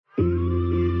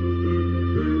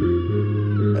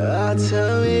Now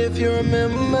tell me if you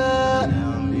remember.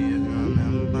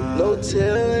 No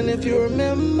telling if you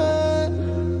remember.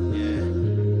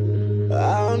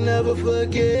 I'll never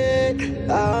forget.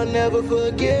 I'll never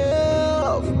forgive.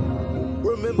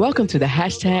 Welcome to the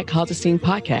hashtag Cause a Scene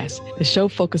podcast. The show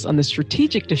focuses on the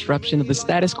strategic disruption of the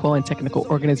status quo in technical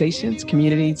organizations,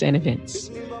 communities, and events.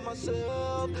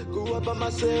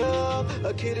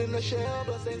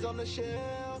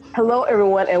 Hello,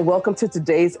 everyone, and welcome to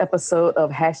today's episode of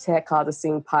hashtag Cause a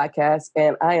Scene podcast.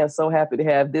 And I am so happy to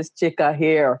have this chick out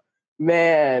here.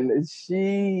 Man,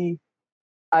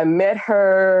 I met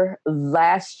her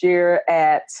last year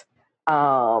at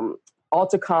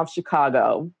AltaConf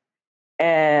Chicago.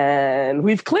 And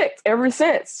we've clicked ever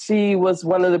since. She was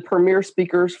one of the premier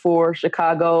speakers for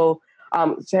Chicago,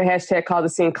 hashtag Cause a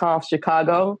Scene Conf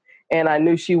Chicago. And I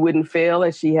knew she wouldn't fail,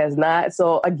 and she has not.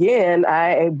 So again,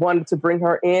 I wanted to bring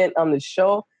her in on the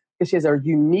show because she has a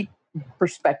unique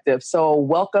perspective. So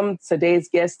welcome today's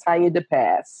guest, Tanya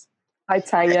DePass. Hi,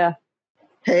 Tanya.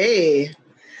 Hey,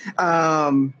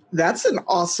 that's an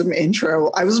awesome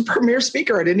intro. I was a premier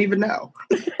speaker. I didn't even know.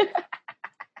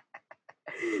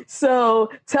 So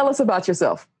tell us about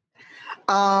yourself.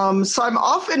 So I'm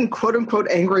often, quote unquote,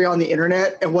 angry on the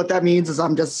internet. And what that means is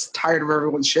I'm just tired of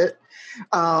everyone's shit.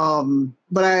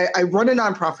 But I run a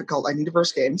nonprofit called I Need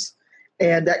Diverse Games.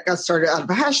 And that got started out of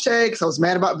a hashtag because I was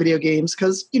mad about video games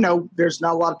because, you know, there's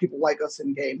not a lot of people like us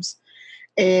in games.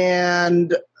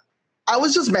 And I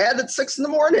was just mad at 6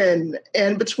 a.m.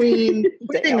 And between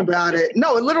tweeting about it,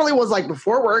 no, it literally was like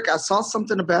before work, I saw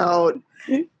something about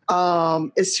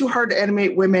it's too hard to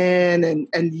animate women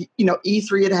and you know,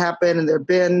 E3 had happened and there'd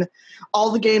been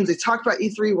all the games they talked about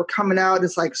E3 were coming out.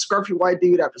 It's like scruffy white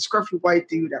dude after scruffy white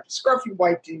dude after scruffy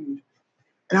white dude.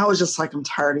 And I was just like, I'm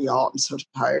tired of y'all. I'm so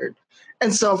tired.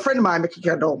 And so a friend of mine, Mickey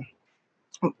Kendall,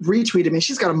 retweeted me.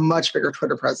 She's got a much bigger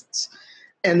Twitter presence.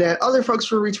 And then other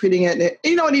folks were retweeting it, and it,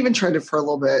 you know, it even trended for a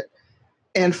little bit.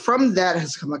 And from that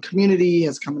has come a community,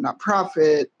 has come a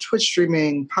nonprofit, Twitch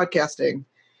streaming, podcasting.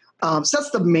 So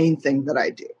that's the main thing that I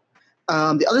do.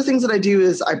 The other things that I do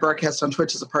is I broadcast on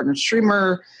Twitch as a partner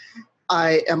streamer.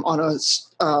 I am on a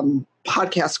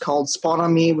podcast called Spawn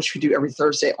on Me, which we do every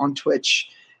Thursday on Twitch.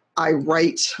 I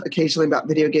write occasionally about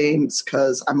video games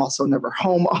because I'm also never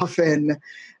home often.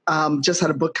 Just had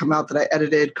a book come out that I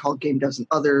edited called Game Devs and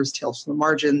Others, Tales from the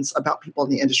Margins, about people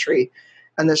in the industry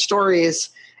and their stories.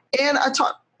 And I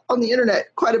talk on the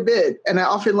internet quite a bit, and I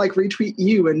often like retweet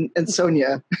you and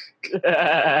Sonia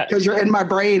because you're in my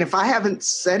brain. If I haven't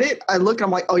said it, I look and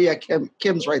I'm like, oh yeah,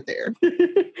 Kim's right there.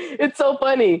 It's so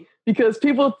funny because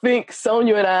people think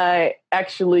Sonia and I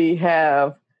actually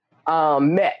have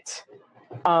met.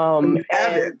 And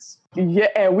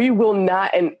we will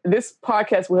not. And this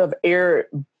podcast will have aired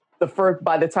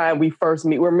by the time we first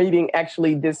meet. We're meeting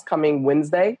actually this coming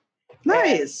Wednesday.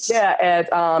 Nice. At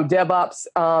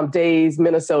DevOps Days,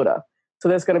 Minnesota. So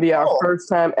that's going to be our first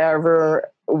time ever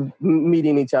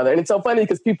meeting each other. And it's so funny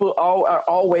because people are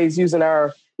always using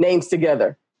our names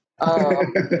together.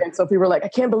 And so people are like, I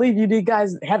can't believe you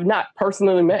guys have not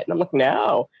personally met. And I'm like,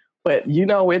 no, but you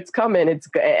know, it's coming. And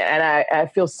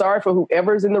I feel sorry for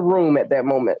whoever's in the room at that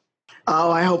moment.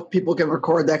 Oh, I hope people can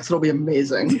record that because it'll be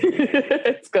amazing.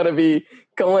 It's going to be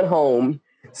going home.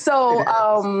 So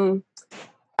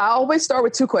I always start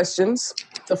with 2 questions.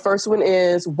 The first one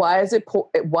is, why is it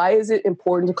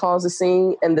important to cause a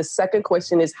scene? And the second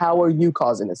question is, how are you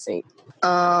causing a scene?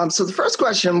 So the first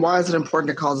question, why is it important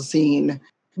to cause a scene?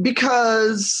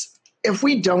 Because if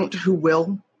we don't, who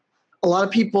will? A lot of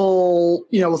people,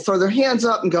 you know, will throw their hands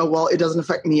up and go, well, it doesn't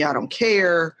affect me, I don't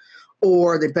care.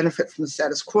 Or they benefit from the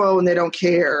status quo and they don't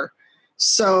care.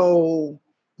 So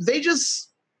they just,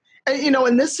 and, you know,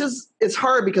 and it's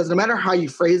hard because no matter how you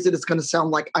phrase it, it's going to sound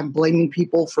like I'm blaming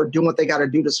people for doing what they got to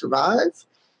do to survive.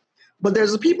 But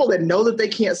there's the people that know that they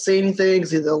can't say anything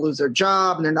because either they'll lose their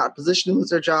job and they're not positioned to lose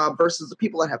their job versus the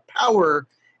people that have power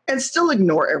and still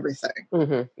ignore everything.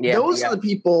 Mm-hmm. Those are the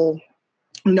people,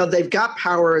 you know, they've got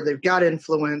power, they've got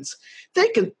influence. They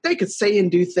could say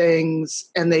and do things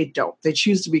and they don't. They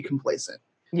choose to be complacent.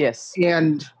 Yes.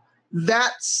 And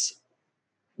that's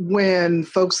when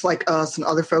folks like us and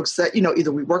other folks that, you know,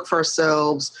 either we work for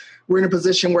ourselves, we're in a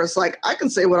position where it's like, I can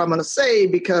say what I'm going to say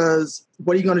because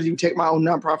what are you going to do? Take my own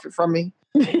nonprofit from me?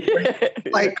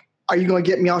 Like, are you going to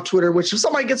get me off Twitter? Which if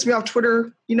somebody gets me off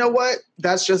Twitter, you know what?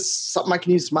 That's just something I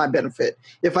can use to my benefit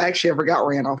if I actually ever got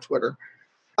ran off Twitter.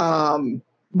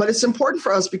 But it's important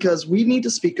for us because we need to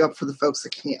speak up for the folks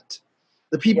that can't.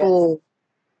 The people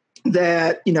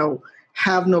that, you know,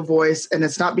 have no voice, and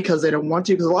it's not because they don't want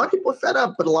to, because a lot of people are fed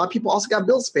up, but a lot of people also got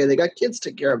bills to pay. They got kids to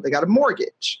take care of. They got a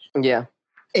mortgage. Yeah.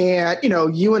 And, you know,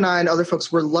 you and I and other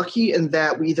folks, we're lucky in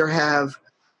that we either have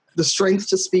the strength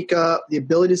to speak up, the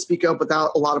ability to speak up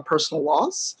without a lot of personal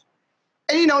loss.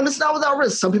 And, you know, and it's not without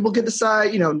risk. Some people could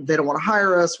decide, you know, they don't want to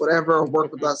hire us, whatever, or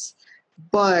work with us.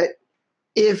 But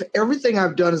if everything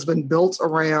I've done has been built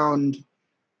around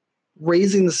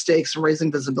raising the stakes and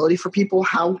raising visibility for people,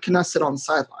 how can I sit on the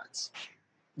sidelines?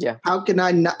 Yeah. How can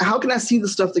I see the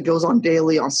stuff that goes on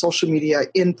daily on social media,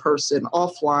 in person,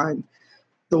 offline,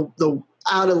 the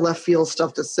out of left field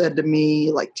stuff that's said to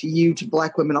me, like to you, to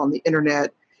Black women on the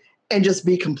internet, and just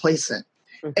be complacent?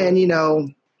 Mm-hmm. And, you know,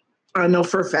 I know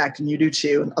for a fact, and you do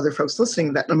too, and other folks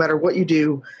listening, that no matter what you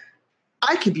do,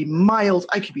 I could be mild,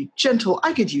 I could be gentle,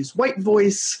 I could use white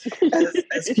voice,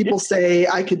 as people say.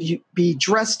 I could be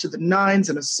dressed to the nines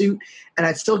in a suit, and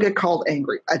I'd still get called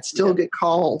angry. I'd still get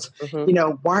called, you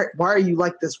know, why are you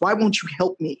like this? Why won't you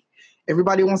help me?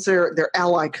 Everybody wants their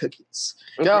ally cookies.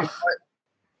 Yeah.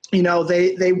 You know,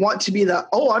 they want to be the,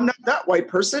 oh, I'm not that white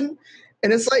person.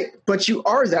 And it's like, but you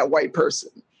are that white person.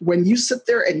 When you sit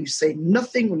there and you say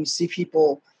nothing, when you see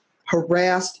people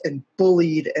harassed and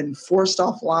bullied and forced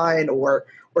offline or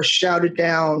shouted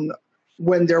down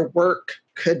when their work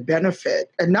could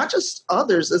benefit, and not just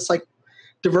others, it's like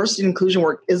diversity and inclusion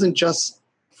work isn't just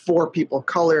for people of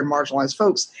color and marginalized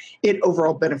folks. It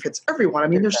overall benefits everyone. I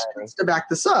mean, there's stats to back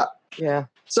this up. Yeah.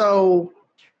 So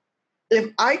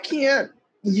if I can't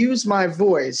use my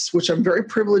voice, which I'm very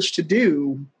privileged to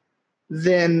do,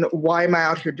 then why am I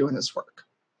out here doing this work?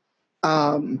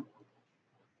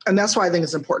 And that's why I think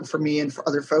it's important for me and for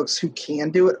other folks who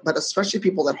can do it, but especially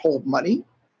people that hold money,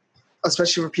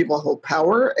 especially for people who hold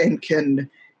power and can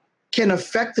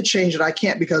affect the change that I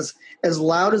can't, because as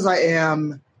loud as I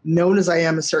am, known as I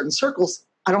am in certain circles,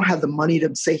 I don't have the money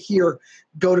to say, here,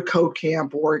 go to Code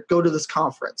Camp or go to this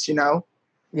conference, you know?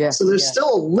 Yeah. So there's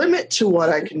still a limit to what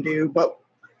I can do,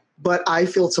 but I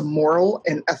feel it's a moral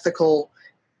and ethical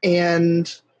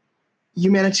and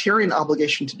humanitarian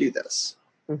obligation to do this.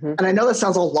 Mm-hmm. And I know that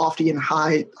sounds all lofty and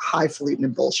highfalutin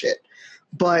and bullshit,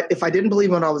 but if I didn't believe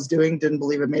in what I was doing, didn't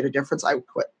believe it made a difference, I would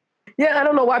quit. Yeah, I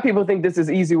don't know why people think this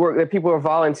is easy work, that people are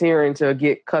volunteering to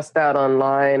get cussed out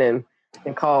online and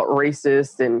called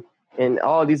racist and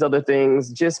all these other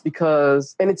things just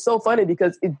because. And it's so funny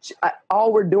because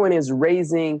all we're doing is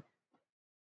raising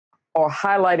or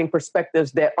highlighting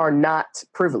perspectives that are not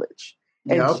privileged.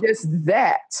 And just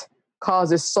that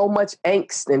causes so much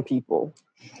angst in people.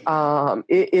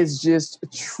 It is just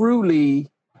truly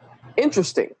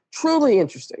interesting. Truly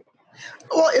interesting.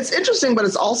 Well, it's interesting, but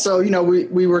it's also, you know,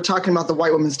 we were talking about the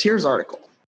White Women's Tears article.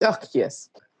 Oh, yes.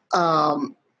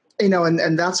 You know,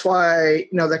 and that's why,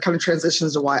 you know, that kind of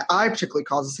transitions to why I particularly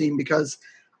cause a scene, because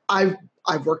I've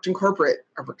worked in corporate,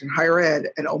 I've worked in higher ed,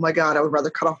 and oh my God, I would rather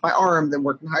cut off my arm than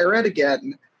work in higher ed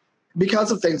again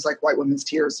because of things like White Women's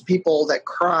Tears, people that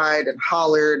cried and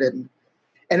hollered and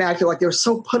acted like they were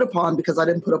so put upon because I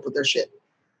didn't put up with their shit.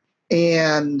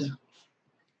 And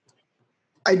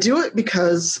I do it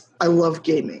because I love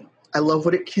gaming. I love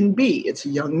what it can be. It's a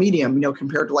young medium, you know,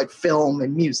 compared to like film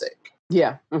and music.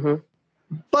 Yeah. Mm-hmm.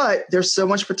 But there's so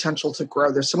much potential to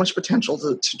grow. There's so much potential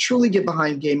to truly get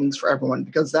behind gaming for everyone,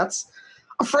 because that's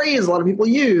a phrase a lot of people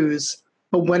use.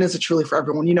 But when is it truly for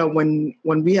everyone? You know, when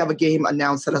we have a game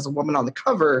announced that has a woman on the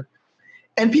cover,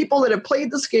 and people that have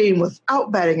played this game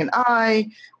without batting an eye,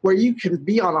 where you can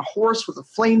be on a horse with a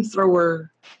flamethrower,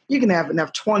 you can have an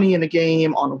F-20 in a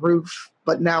game on a roof,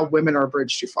 but now women are a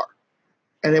bridge too far.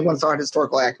 And they want to start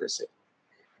historical accuracy.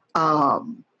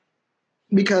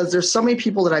 Because there's so many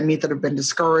people that I meet that have been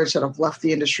discouraged, that have left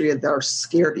the industry, and that are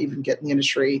scared to even get in the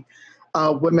industry.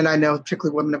 Women I know,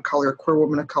 particularly women of color, queer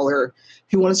women of color,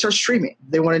 who want to start streaming.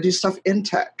 They want to do stuff in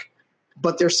tech,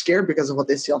 but they're scared because of what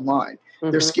they see online.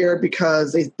 Mm-hmm. They're scared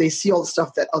because they see all the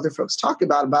stuff that other folks talk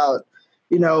about,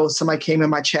 you know, somebody came in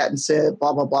my chat and said,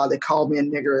 blah, blah, blah. They called me a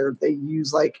nigger. They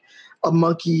use like a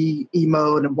monkey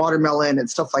emote and watermelon and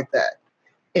stuff like that.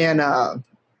 And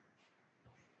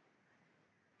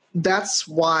that's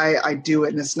why I do it.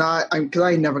 And it's not, because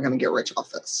I ain't never going to get rich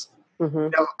off this. Mm-hmm.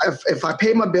 You know, if I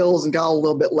pay my bills and got a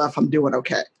little bit left, I'm doing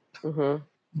okay. Mm-hmm.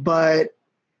 But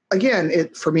again,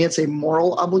 for me, it's a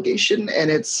moral obligation,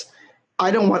 and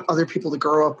I don't want other people to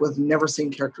grow up with never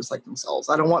seeing characters like themselves.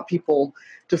 I don't want people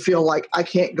to feel like I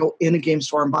can't go in a game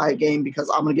store and buy a game because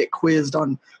I'm going to get quizzed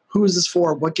on who is this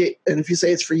for, what game. And if you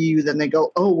say it's for you, then they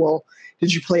go, oh, well,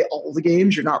 did you play all the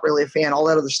games? You're not really a fan. All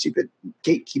that other stupid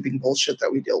gatekeeping bullshit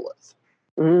that we deal with.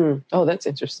 Oh, that's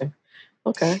interesting.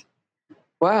 Okay.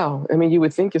 Wow. I mean, you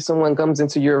would think if someone comes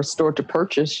into your store to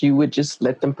purchase, you would just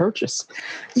let them purchase.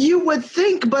 You would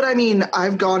think, but I mean,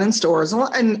 I've gone in stores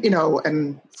and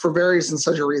and for various and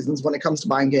such reasons, when it comes to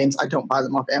buying games, I don't buy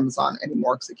them off Amazon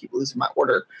anymore because I keep losing my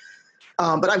order.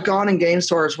 But I've gone in game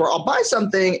stores where I'll buy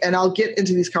something and I'll get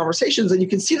into these conversations and you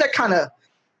can see that kind of,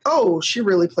 oh, she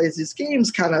really plays these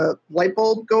games, kind of light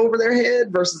bulb go over their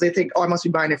head versus they think, oh, I must be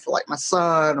buying it for like my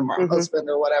son or my husband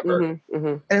or whatever.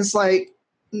 And it's like,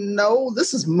 no,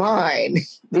 this is mine.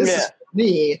 This is for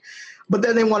me. But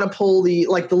then they want to pull the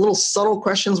little subtle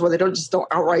questions where they don't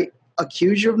outright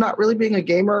accuse you of not really being a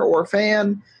gamer or a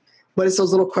fan. But it's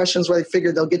those little questions where they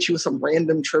figure they'll get you with some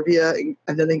random trivia and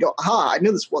then they go, aha, I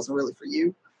knew this wasn't really for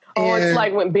you. Oh, it's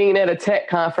like when being at a tech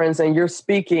conference and you're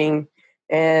speaking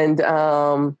and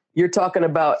you're talking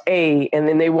about A, and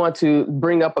then they want to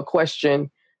bring up a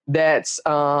question that's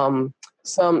some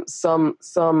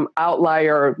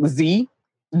outlier Z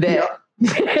that,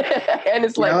 and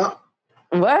it's like,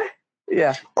 what?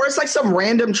 Yeah. Or it's like some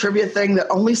random trivia thing that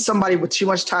only somebody with too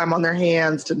much time on their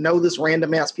hands to know this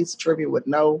random ass piece of trivia would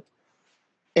know.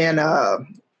 And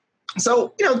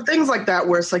so, things like that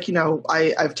where it's like,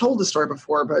 I've told this story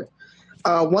before, but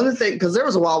one of the things, because there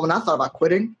was a while when I thought about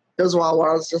quitting. There was a while where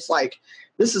I was just like,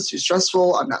 this is too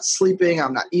stressful. I'm not sleeping.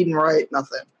 I'm not eating right,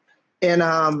 nothing. And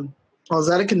I was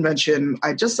at a convention.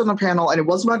 I just done a panel, and it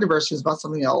wasn't about diversity. It was about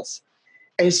something else.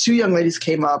 And these two young ladies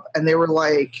came up, and they were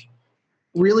like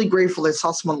really grateful they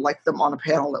saw someone like them on a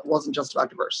panel that wasn't just about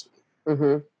diversity.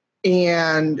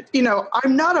 And,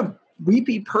 I'm not a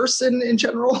weepy person in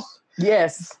general.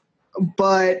 Yes.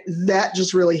 But that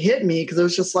just really hit me because it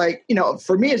was just like,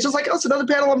 for me, it's just like, oh, it's another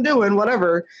panel I'm doing,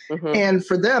 whatever. And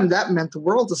for them, that meant the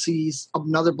world to see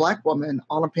another Black woman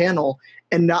on a panel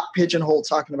and not pigeonhole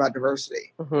talking about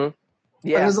diversity.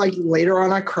 Yeah. And it was like later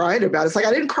on I cried about it. It's like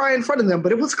I didn't cry in front of them,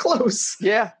 but it was close.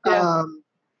 Yeah.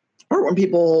 Or when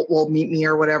people will meet me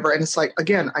or whatever. And it's like,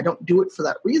 again, I don't do it for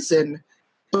that reason,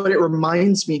 but it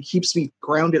reminds me, keeps me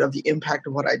grounded of the impact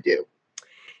of what I do.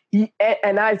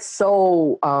 And I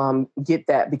so get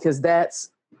that because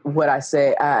that's what I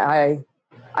say. I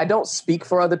don't speak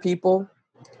for other people,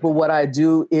 but what I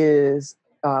do is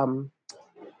I'm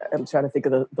trying to think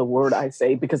of the word I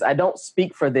say because I don't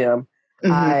speak for them.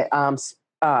 I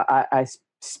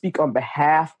speak on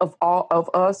behalf of all of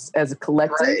us as a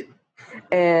collective,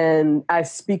 and I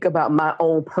speak about my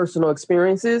own personal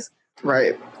experiences.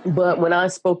 Right. But when I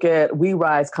spoke at We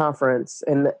Rise conference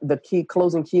and the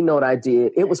closing keynote I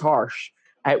did, it was harsh.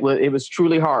 It was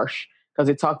truly harsh because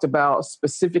it talked about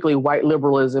specifically white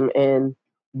liberalism and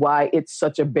why it's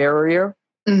such a barrier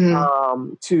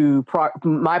to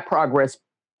my progress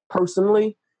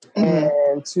personally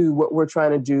and to what we're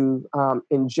trying to do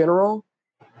in general.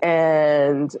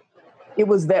 And it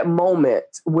was that moment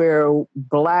where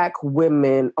Black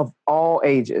women of all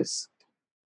ages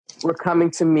were coming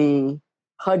to me,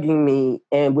 hugging me,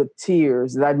 and with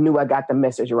tears that I knew I got the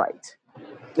message right.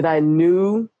 That I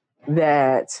knew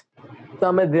that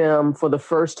some of them, for the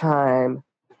first time,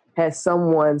 had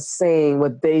someone saying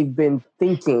what they've been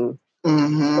thinking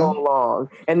so long.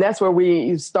 And that's where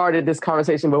we started this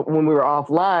conversation when we were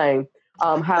offline,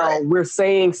 how we're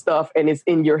saying stuff and it's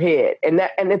in your head. And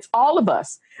it's all of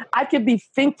us. I could be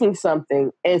thinking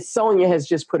something and Sonia has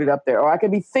just put it up there. Or I could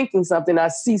be thinking something, I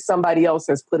see somebody else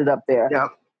has put it up there. Yeah.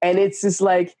 And it's just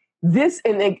like this,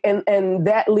 and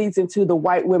that leads into the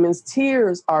White Women's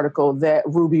Tears article that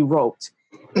Ruby wrote.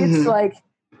 It's like,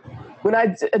 when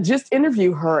I just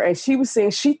interviewed her and she was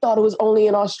saying she thought it was only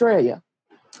in Australia.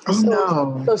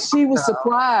 So she was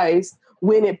surprised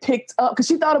when it picked up because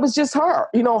she thought it was just her,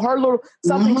 her little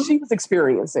something she was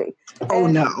experiencing.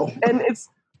 And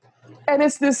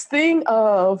it's this thing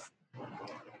of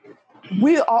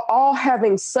we are all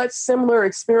having such similar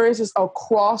experiences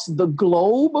across the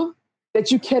globe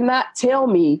that you cannot tell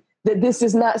me that this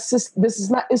is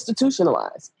not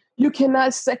institutionalized. You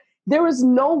cannot say there is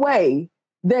no way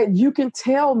that you can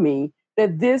tell me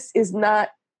that this is not.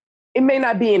 It may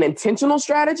not be an intentional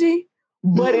strategy,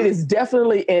 but it is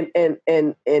definitely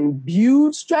an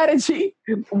imbued strategy.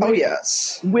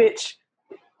 Which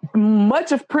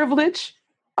much of privilege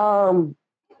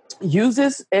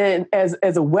uses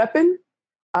as a weapon.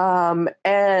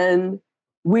 And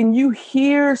when you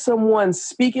hear someone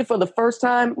speak it for the first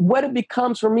time, what it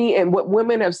becomes for me and what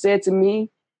women have said to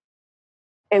me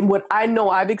and what I know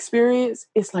I've experienced,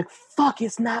 it's like, fuck,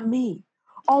 it's not me.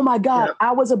 Oh my God,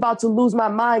 I was about to lose my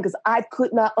mind because I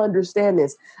could not understand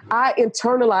this. I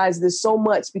internalized this so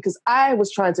much because I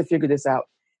was trying to figure this out.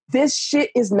 This shit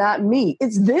is not me.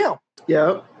 It's them.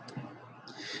 Yep.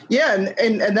 Yeah,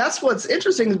 and that's what's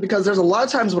interesting is because there's a lot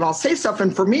of times when I'll say stuff,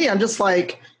 and for me, I'm just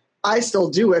like, I still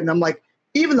do it. And I'm like,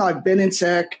 even though I've been in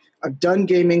tech, I've done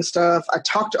gaming stuff, I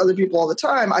talk to other people all the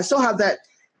time, I still have that,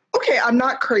 okay, I'm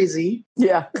not crazy.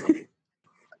 Yeah.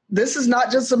 This is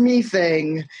not just a me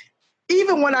thing.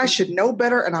 Even when I should know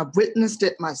better, and I've witnessed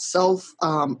it myself,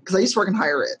 because I used to work in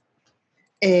higher ed.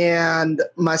 And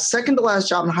my second to last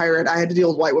job in higher ed, I had to deal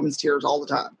with white women's tears all the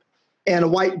time. And a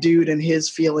white dude and his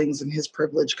feelings and his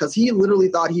privilege, because he literally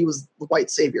thought he was the white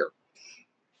savior.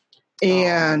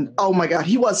 And oh my God,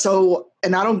 he was so,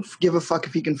 and I don't give a fuck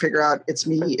if he can figure out it's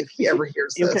me if he ever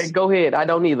hears this. Okay, go ahead. I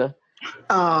don't either.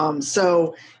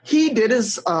 So he did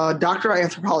his doctorate of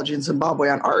anthropology in Zimbabwe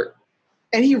on art.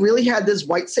 And he really had this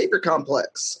white savior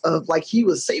complex of like he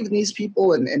was saving these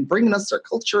people and bringing us their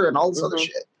culture and all this other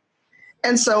shit.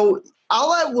 And so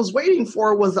all I was waiting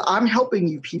for was the I'm helping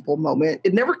you people moment.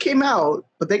 It never came out,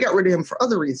 but they got rid of him for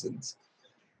other reasons.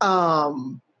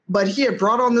 But he had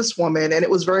brought on this woman, and it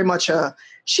was very much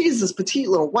she's this petite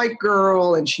little white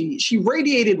girl, and she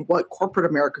radiated what corporate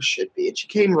America should be, and she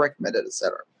came recommended, et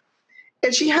cetera.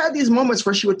 And she had these moments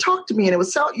where she would talk to me, and it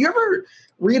was you ever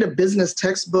read a business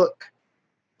textbook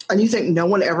and you think no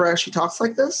one ever actually talks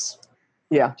like this?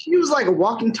 Yeah. She was like a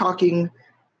walking, talking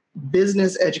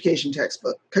business education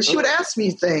textbook, because she would ask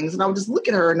me things, and I would just look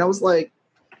at her, and I was like,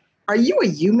 are you a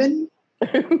human?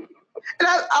 And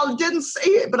I didn't say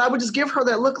it, but I would just give her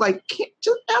that look like,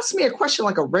 just ask me a question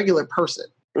like a regular person.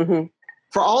 Mm-hmm.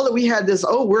 For all that we had this,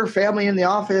 we're family in the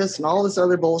office and all this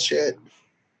other bullshit.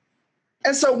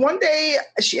 And so one day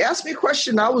she asked me a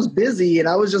question. I was busy, and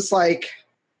I was just like,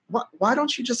 why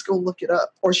don't you just go look it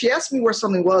up? Or she asked me where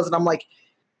something was, and I'm like,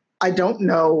 I don't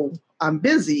know. I'm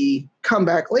busy. Come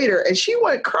back later. And she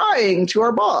went crying to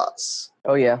our boss.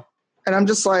 Oh, yeah. And I'm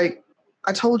just like,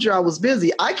 I told you I was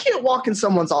busy. I can't walk in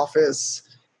someone's office,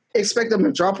 expect them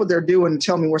to drop what they're doing and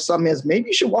tell me where something is. Maybe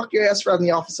you should walk your ass around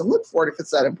the office and look for it if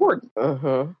it's that important.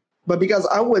 But because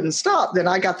I wouldn't stop, then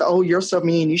I got the, you're so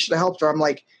mean, you should have helped her. I'm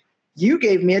like, you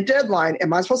gave me a deadline.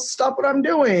 Am I supposed to stop what I'm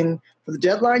doing for the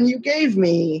deadline you gave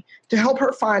me to help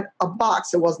her find a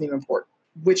box that wasn't even important?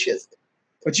 Which is it?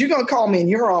 But you're going to call me in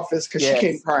your office because she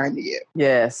came crying to you.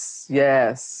 Yes,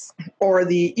 yes. Or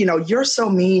you're so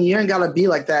mean, you ain't got to be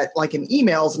like that, like in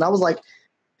emails. And I was like,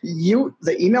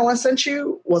 the email I sent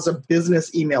you was a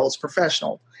business email. It's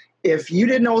professional. If you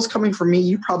didn't know it was coming from me,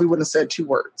 you probably wouldn't have said 2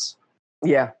 words.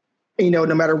 Yeah. No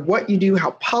matter what you do,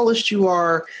 how polished you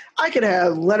are, I could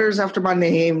have letters after my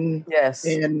name. Yes.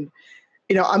 And,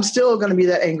 I'm still going to be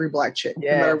that angry black chick,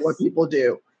 no matter what people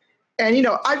do. And,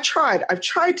 I've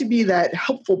tried to be that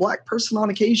helpful black person on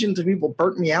occasion to people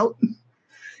burnt me out,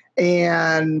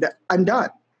 and I'm done.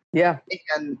 Yeah.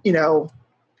 And,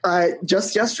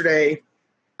 just yesterday,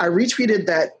 I retweeted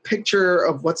that picture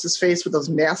of what's his face with those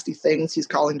nasty things he's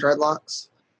calling dreadlocks.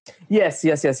 Yes.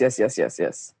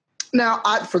 Now,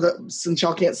 since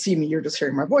y'all can't see me, you're just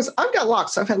hearing my voice. I've got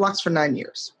locks. I've had locks for 9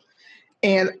 years.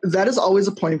 And that is always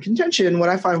a point of contention when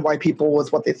I find white people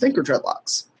with what they think are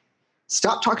dreadlocks.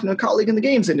 Stop talking to a colleague in the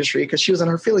games industry because she was in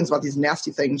her feelings about these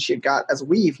nasty things she had got as a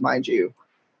weave, mind you,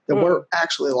 that were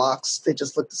actually locks. They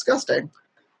just looked disgusting.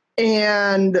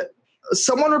 And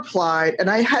someone replied, and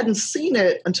I hadn't seen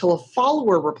it until a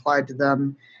follower replied to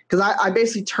them, because I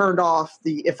basically turned off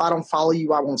the if I don't follow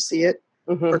you, I won't see it,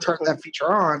 or turned that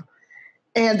feature on.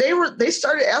 And they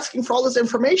started asking for all this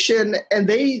information, and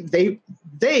they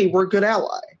were a good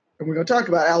ally. And we're going to talk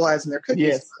about allies and their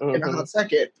cookies in a hot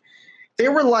second. They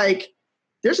were like,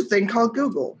 there's a thing called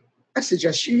Google. I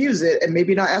suggest you use it and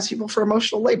maybe not ask people for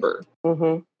emotional labor.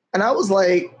 And I was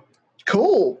like,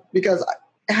 cool, because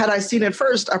had I seen it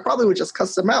first, I probably would just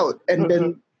cuss them out and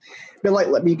been like,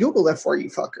 let me Google that for you,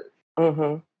 fucker.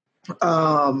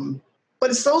 But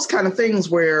it's those kind of things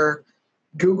where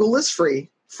Google is free.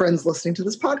 Friends listening to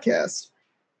this podcast,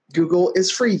 Google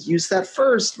is free. Use that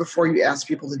first before you ask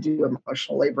people to do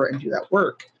emotional labor and do that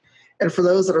work. And for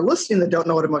those that are listening that don't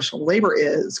know what emotional labor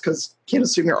is, because you can't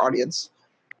assume your audience,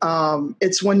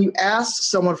 it's when you ask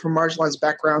someone from a marginalized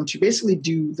background to basically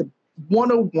do the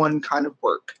 101 kind of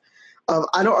work of,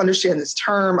 I don't understand this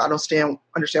term. I don't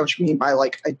understand what you mean by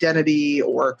like identity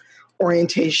or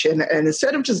orientation. And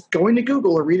instead of just going to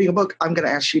Google or reading a book, I'm going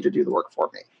to ask you to do the work for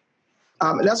me.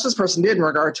 And that's what this person did in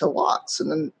regard to locks. And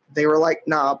then they were like,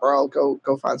 nah, bro, go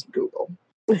find some Google.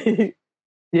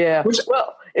 Yeah.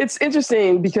 Well, it's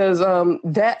interesting because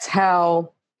that's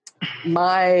how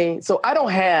so I don't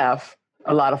have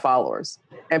a lot of followers.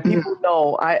 And people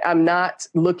know I'm not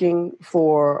looking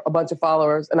for a bunch of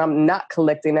followers, and I'm not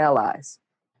collecting allies.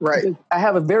 Right. Because I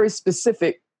have a very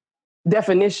specific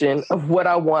definition of what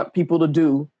I want people to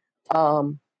do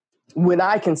when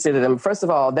I consider them. First of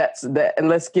all, that's that, and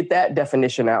let's get that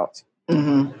definition out.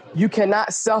 Mm-hmm. You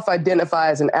cannot self-identify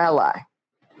as an ally.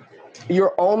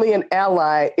 You're only an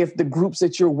ally if the groups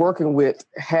that you're working with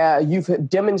you've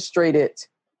demonstrated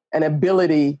an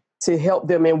ability to help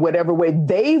them in whatever way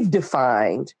they've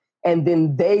defined, and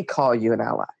then they call you an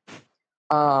ally.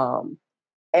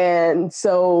 And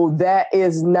so that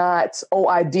is not, oh,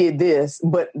 I did this,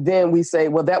 but then we say,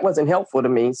 well, that wasn't helpful to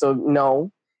me, so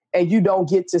no. And you don't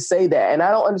get to say that. And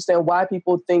I don't understand why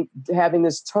people think having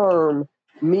this term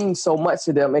means so much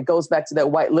to them. It goes back to that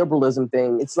white liberalism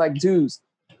thing. It's like, dudes,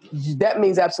 that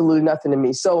means absolutely nothing to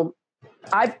me. So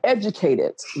I've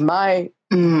educated my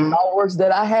followers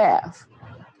that I have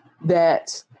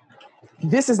that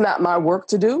this is not my work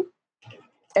to do.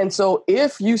 And so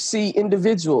if you see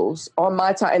individuals on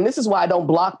my time, and this is why I don't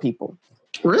block people.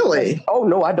 Really? Oh,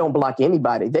 no, I don't block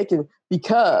anybody.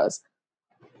 Because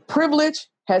privilege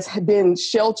has been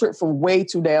sheltered for way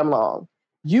too damn long.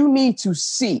 You need to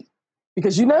see,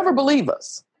 because you never believe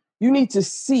us. You need to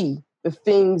see the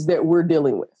things that we're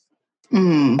dealing with.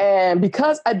 And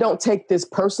because I don't take this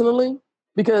personally,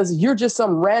 because you're just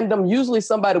some random, usually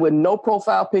somebody with no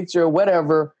profile picture or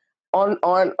whatever on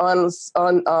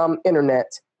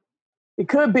internet. It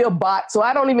could be a bot. So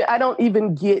I don't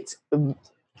even get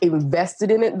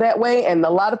invested in it that way. And a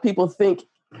lot of people think,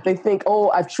 oh,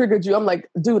 I've triggered you. I'm like,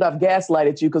 dude, I've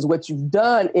gaslighted you, because what you've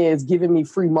done is given me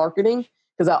free marketing,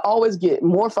 because I always get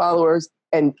more followers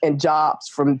and jobs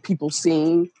from people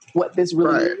seeing what this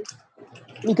really is.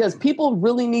 Because people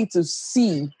really need to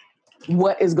see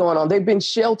what is going on. They've been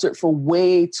sheltered for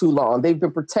way too long. They've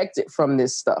been protected from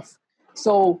this stuff.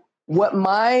 So what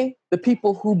the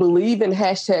people who believe in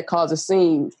hashtag cause a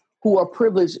scene, who are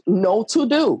privileged, know to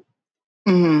do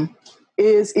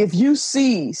is, if you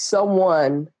see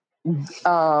someone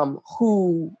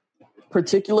who,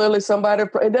 particularly somebody,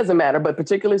 it doesn't matter, but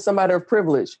particularly somebody of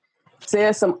privilege,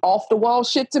 says some off the wall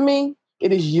shit to me,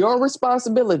 it is your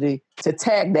responsibility to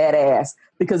tag that ass.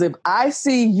 Because if I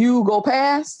see you go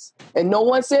past and no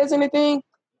one says anything,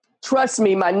 trust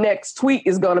me, my next tweet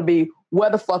is going to be, where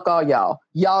the fuck are y'all?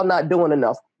 Y'all not doing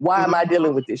enough. Why am I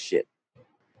dealing with this shit?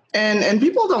 And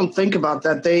people don't think about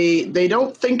that. They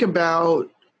don't think about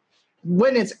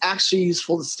when it's actually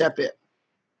useful to step in.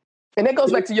 And that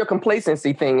goes back to your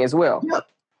complacency thing as well.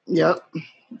 Yep.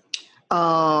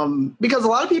 Because a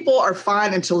lot of people are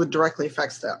fine until it directly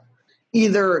affects them.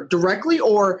 Either directly,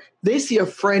 or they see a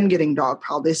friend getting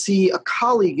dogpiled. They see a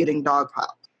colleague getting dogpiled.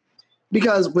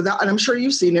 Because and I'm sure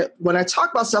you've seen it, when I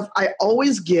talk about stuff, I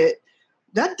always get,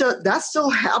 that still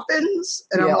happens?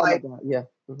 And I'm like,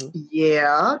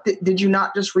 yeah. Did you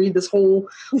not just read this whole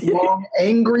long,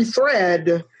 angry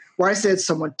thread where I said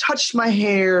someone touched my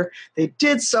hair, they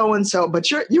did so-and-so, but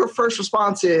your first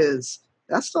response is,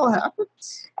 that still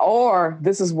happens? Or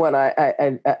this is what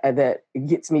I that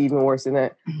gets me even worse than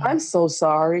that. I'm so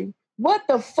sorry. What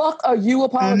the fuck are you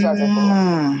apologizing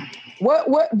for?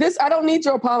 What this? I don't need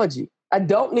your apology. I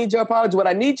don't need your apology. What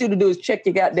I need you to do is check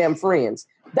your goddamn friends.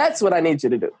 That's what I need you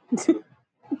to do.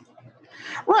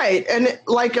 Right. And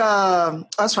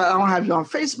that's right. I don't have you on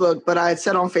Facebook, but I had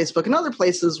said on Facebook and other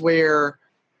places where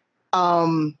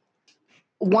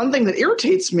one thing that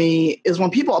irritates me is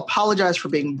when people apologize for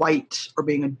being white or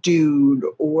being a dude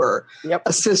or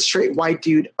a cis straight white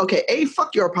dude. Okay,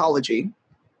 fuck your apology.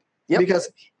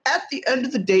 Because at the end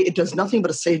of the day, it does nothing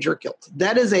but assage your guilt.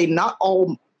 That is a not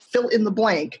all fill in the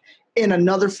blank in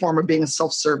another form of being a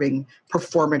self-serving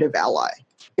performative ally.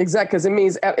 Exactly, because it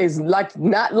means it's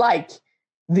not like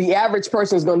the average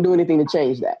person is going to do anything to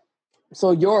change that.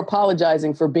 So your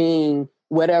apologizing for being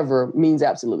whatever means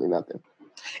absolutely nothing.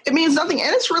 It means nothing. And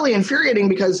it's really infuriating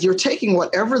because you're taking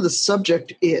whatever the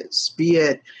subject is, be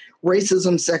it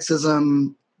racism,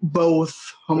 sexism,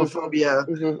 both,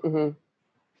 homophobia,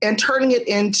 and turning it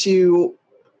into,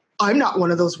 I'm not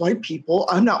one of those white people.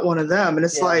 I'm not one of them. And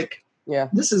it's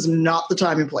this is not the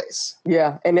time and place.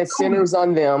 Yeah. And it centers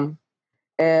on them.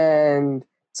 And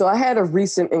so I had a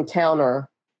recent encounter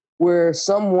where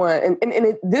someone,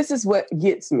 this is what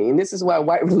gets me, and this is why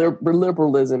white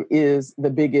liberalism is the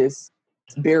biggest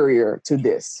barrier to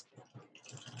this.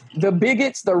 The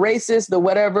bigots, the racists, the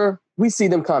whatever, we see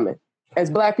them coming. As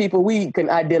Black people, we can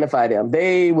identify them.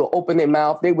 They will open their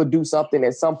mouth. They will do something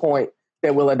at some point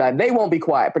that will die. They won't be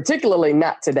quiet, particularly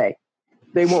not today.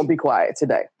 They won't be quiet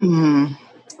today.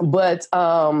 But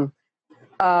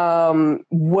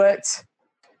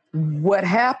what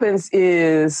happens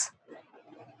is,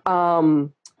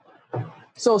 so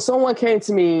someone came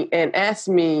to me and asked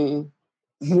me,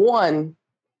 one,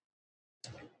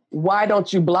 why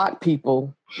don't you block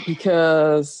people?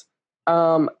 Because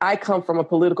I come from a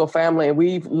political family, and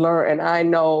we've learned, and I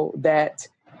know that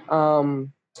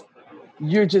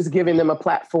you're just giving them a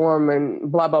platform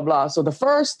and blah, blah, blah. So the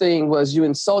first thing was you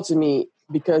insulted me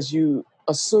because you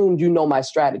assumed you know my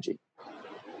strategy.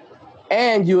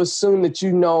 And you assume that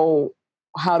you know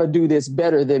how to do this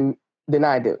better than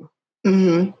I do.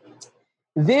 Mm-hmm.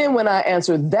 Then when I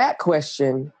answered that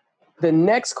question, the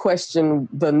next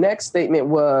statement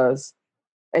was,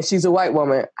 and she's a white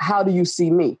woman, how do you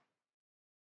see me?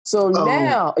 So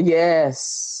now,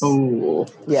 yes. Oh.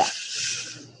 Yeah.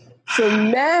 So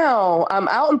now I'm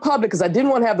out in public because I didn't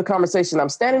want to have the conversation. I'm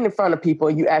standing in front of people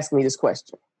and you ask me this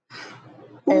question.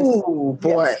 Oh,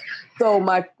 boy. Yes. So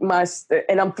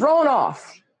and I'm thrown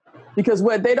off because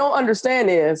what they don't understand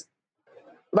is,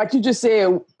 like you just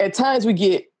said, at times we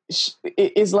get,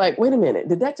 it's like, wait a minute,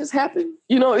 did that just happen?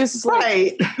 You know, it's just like,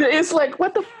 right. It's like,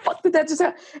 what the fuck did that just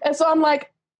happen? And so I'm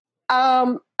like,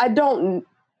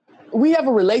 we have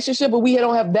a relationship, but we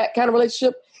don't have that kind of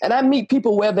relationship. And I meet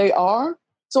people where they are.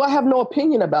 So I have no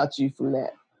opinion about you from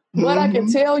that. But I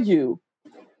can tell you,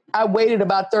 I waited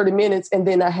about 30 minutes and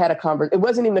then I had a conversation. It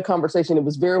wasn't even a conversation. It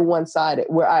was very one-sided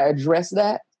where I addressed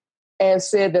that and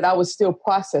said that I was still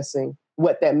processing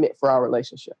what that meant for our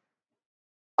relationship.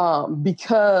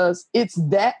 Because it's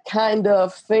that kind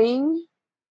of thing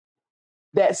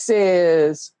that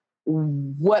says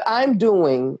what I'm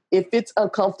doing, if it's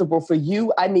uncomfortable for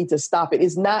you, I need to stop it.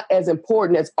 It's not as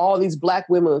important as all these Black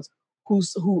women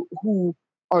who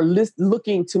are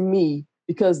looking to me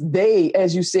because they,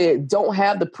 as you said, don't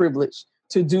have the privilege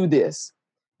to do this.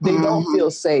 They don't feel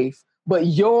safe. But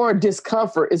your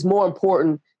discomfort is more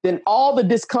important than all the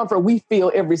discomfort we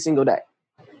feel every single day.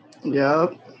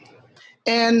 Yep.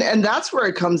 And that's where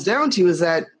it comes down to, is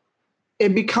that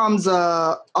it becomes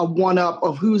a one-up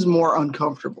of who's more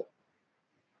uncomfortable.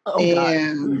 Oh,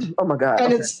 and oh my God.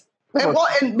 And okay. it's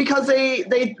and because they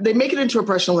make it into a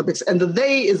pressure Olympics, and the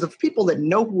they is the people that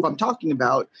know who I'm talking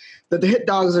about, that the hit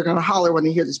dogs are going to holler when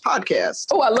they hear this podcast.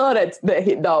 Oh, I love that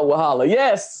hit dog will holler.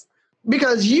 Yes.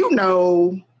 Because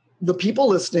the people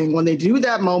listening, when they do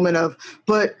that moment of,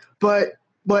 but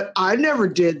I never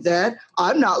did that.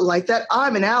 I'm not like that.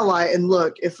 I'm an ally. And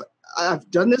look, if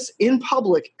I've done this in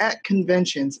public at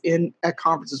conventions, at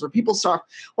conferences where people start,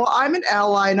 well, I'm an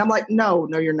ally. And I'm like, no,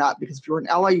 you're not. Because if you were an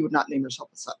ally, you would not name yourself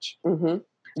as such. Mm-hmm.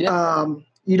 Yeah.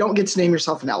 You don't get to name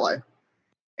yourself an ally.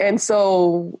 And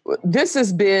so this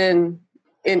has been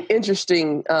an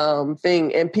interesting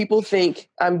thing. And people think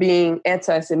I'm being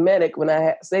anti-Semitic when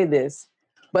I say this.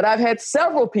 But I've had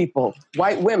several people,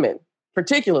 white women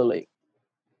particularly,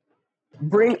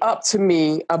 bring up to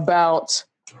me about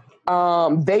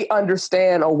they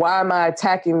understand, or why am I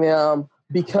attacking them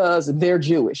because they're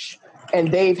Jewish.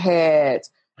 And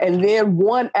and then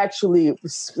one actually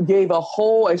gave a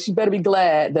whole, and she better be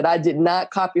glad that I did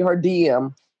not copy her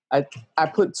DM. I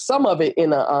put some of it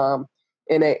in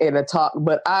a talk,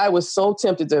 but I was so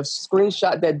tempted to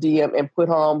screenshot that DM and put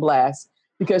her on blast,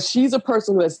 because she's a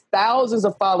person who has thousands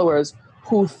of followers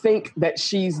who think that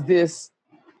she's this,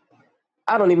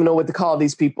 I don't even know what to call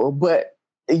these people, but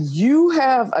you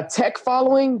have a tech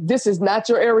following. This is not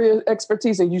your area of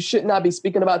expertise, and you should not be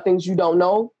speaking about things you don't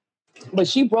know. But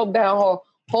she broke down her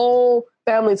whole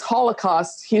family's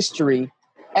Holocaust history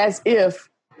as if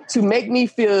to make me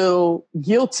feel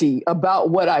guilty about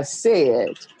what I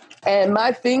said. And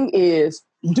my thing is,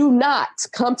 do not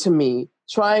come to me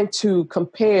trying to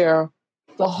compare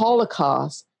the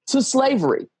Holocaust to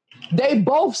slavery. They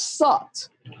both sucked.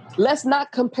 Let's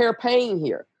not compare pain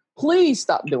here. Please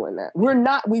stop doing that.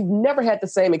 We've never had the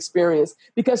same experience,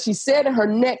 because she said in her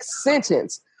next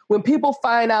sentence, when people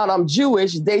find out I'm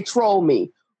Jewish, they troll me.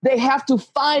 They have to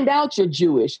find out you're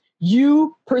Jewish.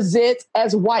 You present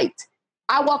as white.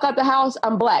 I walk out the house,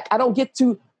 I'm Black. They don't get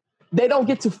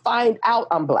to find out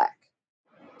I'm Black.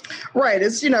 Right.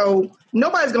 It's,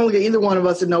 nobody's going to look at either one of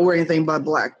us and know we're anything but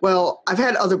Black. Well, I've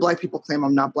had other Black people claim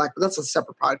I'm not Black, but that's a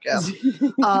separate podcast.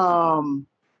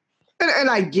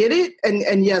 And I get it.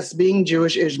 And yes, being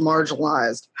Jewish is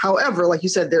marginalized. However, like you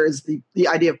said, there is the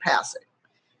idea of passing.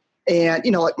 And,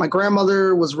 like my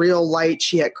grandmother was real light.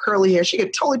 She had curly hair. She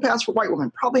could totally pass for a white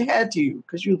woman. Probably had to,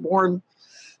 because she was born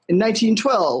in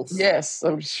 1912. Yes,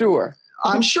 I'm sure.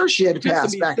 I'm sure she had to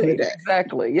pass back in the day.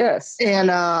 Exactly, yes. And,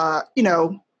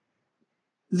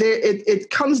 it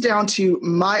comes down to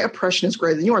my oppression is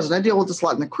greater than yours. And I deal with this a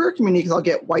lot in the queer community, because I'll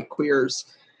get white queers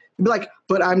be like,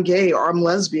 but I'm gay or I'm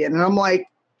lesbian. And I'm like,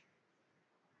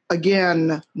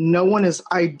 again, no one is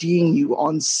IDing you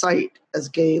on site as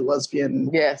gay, lesbian,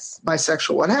 yes,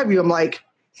 bisexual, what have you. I'm like,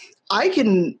 I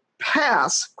can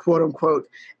pass, quote unquote,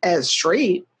 as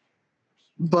straight,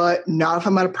 but not if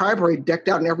I'm at a pride parade decked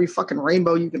out in every fucking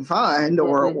rainbow you can find,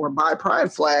 or buy a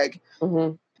pride flag.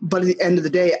 Mm-hmm. But at the end of the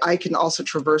day, I can also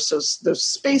traverse those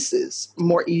spaces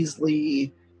more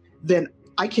easily than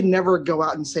I can never go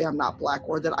out and say I'm not Black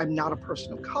or that I'm not a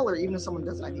person of color, even if someone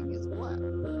doesn't ID me as Black.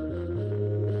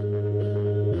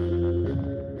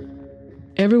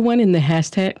 Everyone in the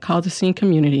hashtag Cause the Scene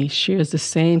community shares the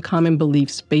same common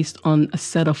beliefs based on a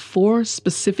set of 4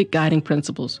 specific guiding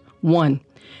principles. 1,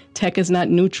 tech is not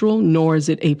neutral, nor is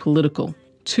it apolitical.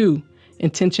 2,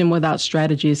 intention without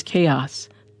strategy is chaos.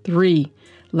 3,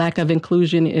 lack of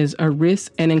inclusion is a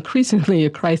risk and increasingly a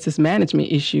crisis management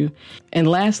issue. And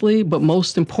lastly, but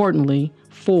most importantly,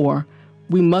 4,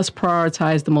 we must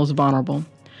prioritize the most vulnerable.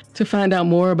 To find out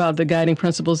more about the guiding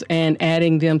principles and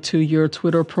adding them to your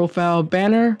Twitter profile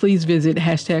banner, please visit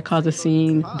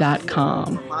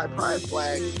 #causethescene.com. My pride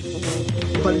flag.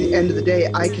 But at the end of the day,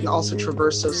 I can also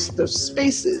traverse those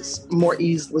spaces more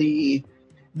easily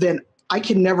than I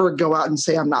can never go out and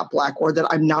say I'm not Black or that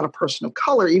I'm not a person of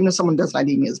color, even if someone doesn't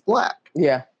ID me as Black.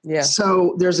 Yeah.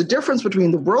 So there's a difference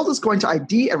between the world is going to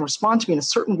ID and respond to me in a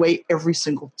certain way every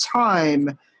single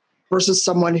time versus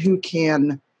someone who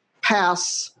can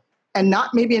pass and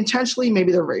not maybe intentionally,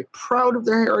 maybe they're very proud of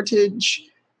their heritage,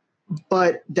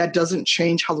 but that doesn't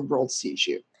change how the world sees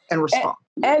you and respond.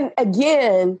 And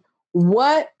again,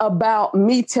 what about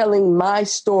me telling my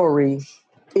story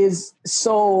is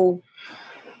so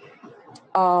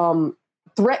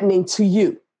threatening to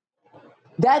you?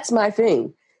 That's my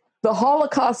thing. The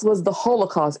Holocaust was the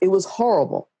Holocaust. It was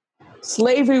horrible.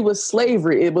 Slavery was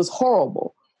slavery. It was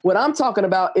horrible. What I'm talking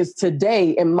about is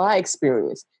today in my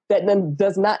experience. That then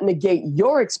does not negate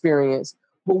your experience,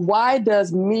 but why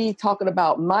does me talking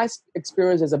about my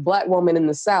experience as a Black woman in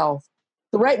the South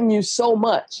threaten you so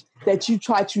much that you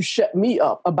try to shut me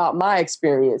up about my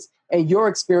experience and your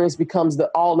experience becomes the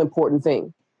all-important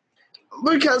thing?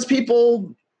 Because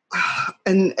people,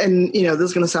 and you know, this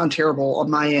is going to sound terrible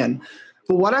on my end,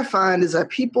 but what I find is that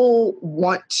people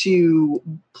want to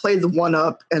play the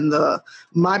one-up and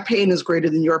my pain is greater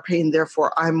than your pain,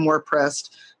 therefore I'm more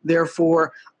oppressed,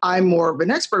 therefore I'm more of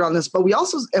an expert on this. But we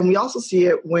also see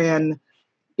it when,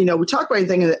 you know, we talk about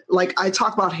anything, like I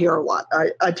talk about hair a lot.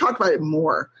 I talk about it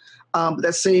more.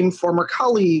 That same former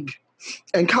colleague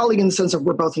in the sense of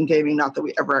we're both in gaming, not that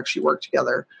we ever actually worked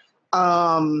together.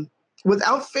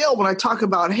 Without fail, when I talk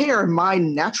about hair, my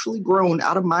naturally grown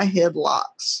out of my head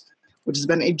locks, which has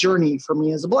been a journey for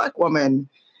me as a Black woman,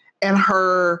 and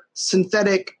her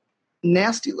synthetic,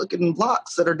 nasty looking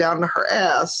locks that are down to her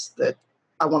ass that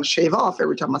I want to shave off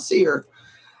every time I see her.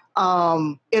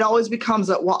 It always becomes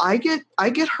that, well, I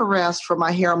get harassed for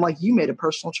my hair. I'm like, you made a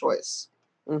personal choice.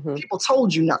 Mm-hmm. People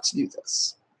told you not to do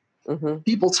this. Mm-hmm.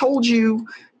 People told you,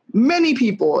 many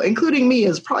people, including me,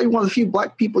 as probably one of the few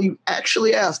Black people you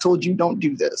actually asked, told you don't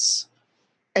do this.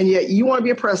 And yet you want to be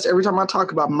oppressed every time I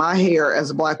talk about my hair as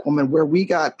a Black woman, where we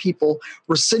got people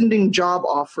rescinding job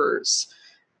offers,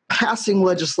 passing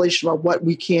legislation about what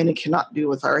we can and cannot do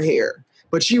with our hair.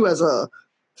 But you as a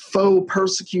faux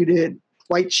persecuted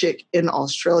white chick in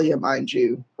Australia, mind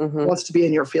you, wants to be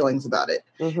in your feelings about it.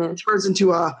 Mm-hmm. It turns into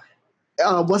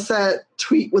what's that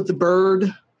tweet with the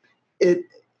bird? It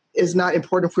is not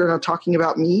important if we're not talking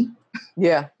about me.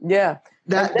 Yeah.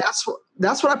 That's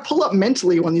what I pull up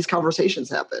mentally when these conversations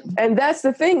happen. And that's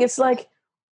the thing. It's like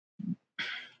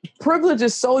privilege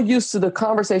is so used to the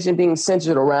conversation being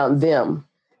centered around them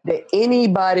that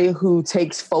anybody who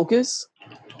takes focus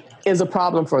is a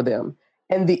problem for them.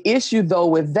 And the issue, though,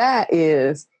 with that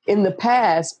is, in the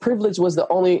past, privilege was the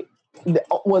only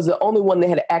one that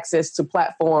had access to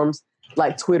platforms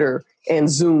like Twitter and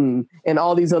Zoom and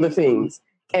all these other things.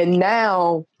 And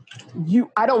now,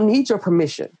 I don't need your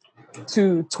permission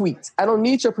to tweet. I don't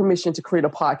need your permission to create a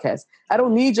podcast. I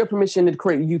don't need your permission to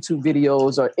create YouTube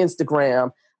videos or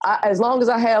Instagram. As long as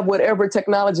I have whatever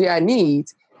technology I need,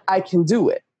 I can do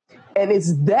it. And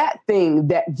it's that thing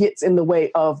that gets in the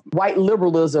way of white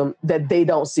liberalism that they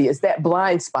don't see. It's that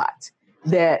blind spot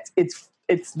that it's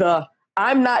the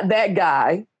I'm not that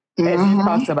guy, as you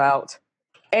talked about.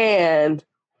 And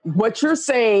what you're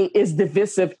saying is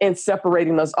divisive and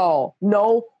separating us all.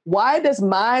 No, why does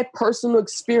my personal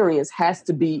experience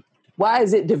why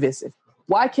is it divisive?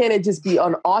 Why can't it just be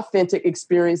an authentic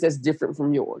experience that's different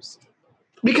from yours?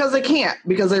 Because they can't.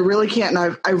 Because they really can't.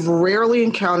 And I've rarely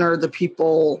encountered the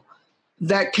people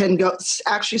that can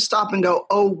actually stop and go,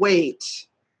 oh, wait,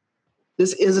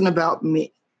 this isn't about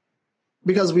me.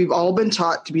 Because we've all been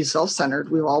taught to be self-centered.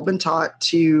 We've all been taught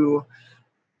to,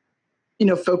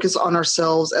 focus on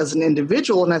ourselves as an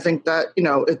individual. And I think that,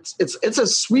 it's a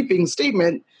sweeping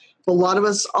statement, but a lot of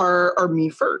us are me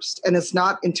first. And it's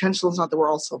not intentional. It's not that we're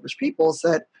all selfish people. It's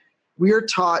that we are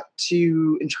taught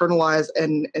to internalize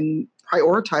and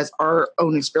prioritize our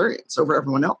own experience over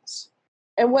everyone else.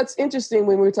 And what's interesting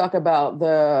when we talk about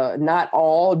the not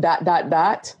all ...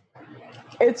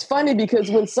 It's funny because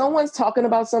when someone's talking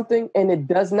about something and it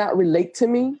does not relate to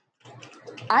me,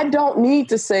 I don't need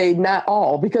to say not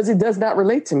all because it does not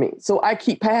relate to me. So I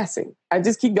keep passing. I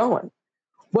just keep going.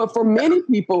 But for many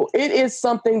people, it is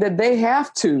something that they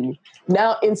have to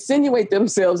now insinuate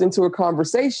themselves into a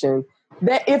conversation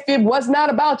that if it was not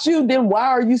about you, then why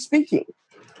are you speaking?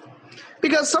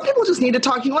 Because some people just need to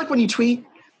talk. You know, like when you tweet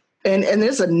and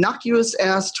there's a innocuous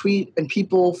ass tweet and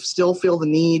people still feel the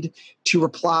need to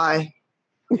reply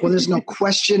when there's no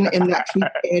question in that tweet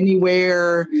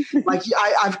anywhere. Like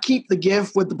I've keep the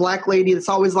gif with the black lady that's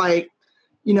always like,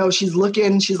 you know, she's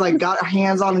looking, she's like got her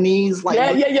hands on her knees. Like,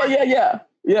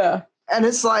 Yeah. And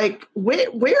it's like,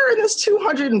 where in this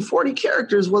 240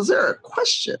 characters was there a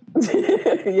question?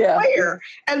 Yeah. Where?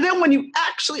 And then when you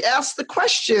actually ask the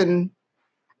question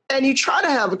and you try to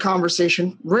have a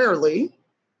conversation, rarely,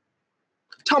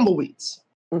 tumbleweeds.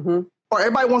 Mm-hmm. Or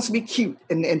everybody wants to be cute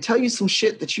and tell you some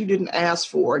shit that you didn't ask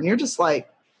for. And you're just like,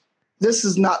 this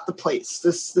is not the place.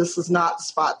 This is not the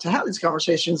spot to have these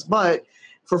conversations. But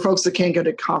for folks that can't go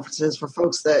to conferences, for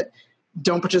folks that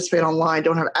don't participate online,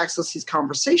 don't have access to these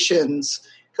conversations,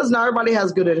 because not everybody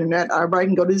has good internet. Not everybody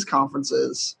can go to these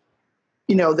conferences.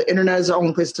 You know, the internet is the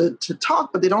only place to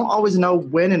talk, but they don't always know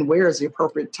when and where is the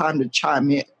appropriate time to chime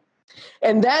in.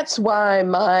 And that's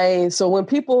why so when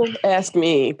people ask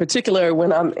me, particularly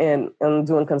when I'm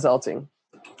doing consulting,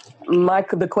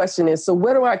 the question is, so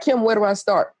where do I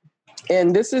start?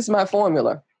 And this is my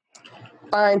formula.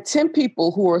 Find 10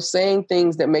 people who are saying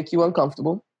things that make you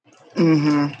uncomfortable.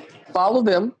 Mm-hmm. Follow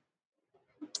them.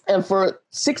 And for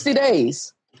 60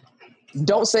 days,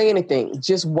 don't say anything.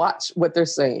 Just watch what they're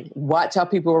saying. Watch how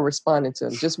people are responding to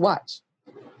them. Just watch.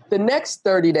 The next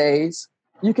 30 days,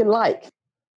 you can like.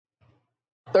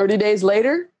 30 days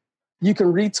later, you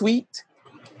can retweet.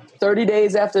 30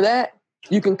 days after that,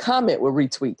 you can comment with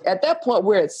retweet. At that point,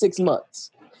 we're at 6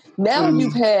 months. Now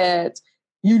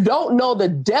you don't know the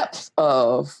depth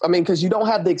of, because you don't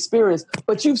have the experience,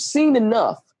 but you've seen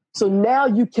enough. So now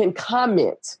you can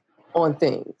comment on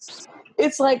things.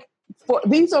 It's like,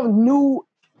 these are new.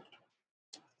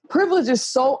 Privilege is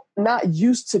so not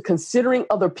used to considering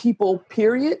other people,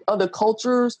 period, other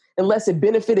cultures, unless it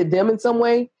benefited them in some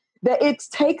way, that it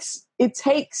takes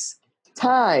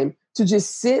time to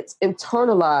just sit,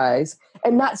 internalize,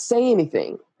 and not say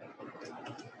anything.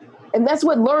 And that's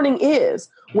what learning is.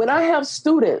 When I have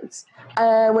students,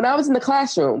 when I was in the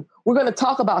classroom, we're going to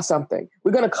talk about something.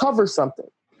 We're going to cover something.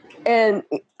 And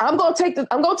I'm going to take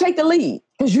the lead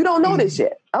because you don't know this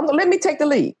yet. Let me take the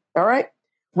lead. All right.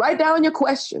 Write down your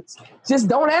questions. Just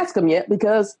don't ask them yet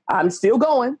because I'm still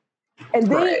going. And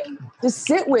then just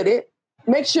sit with it.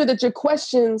 Make sure that your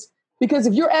questions, because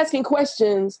if you're asking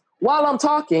questions while I'm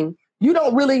talking, you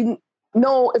don't really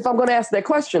know if I'm going to ask that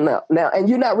question now, and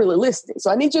you're not really listening.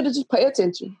 So I need you to just pay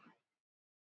attention,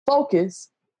 focus.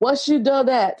 Once you've done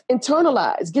that,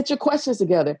 internalize, get your questions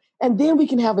together, and then we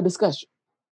can have a discussion.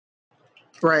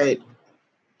 Right.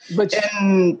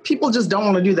 And people just don't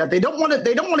want to do that. They don't want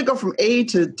to go from A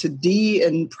to D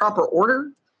in proper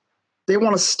order. They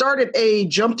want to start at A,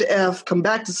 jump to F, come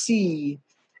back to C,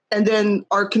 and then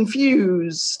are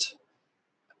confused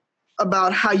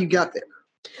about how you got there.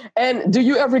 And do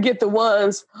you ever get the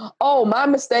ones, oh, my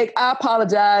mistake, I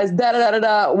apologize,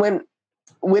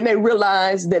 when they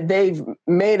realize that they've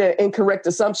made an incorrect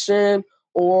assumption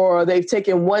or they've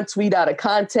taken one tweet out of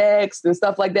context and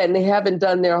stuff like that, and they haven't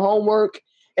done their homework,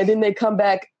 and then they come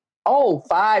back,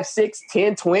 5, 6,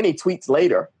 10, 20 tweets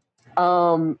later.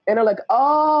 And they're like,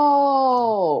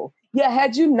 oh, yeah,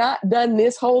 had you not done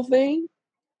this whole thing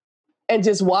and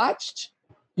just watched,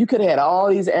 you could have had all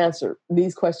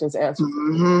these questions answered.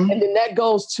 Mm-hmm. And then that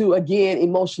goes to, again,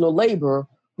 emotional labor,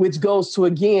 which goes to,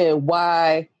 again,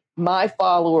 why my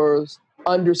followers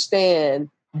understand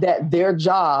that their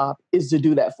job is to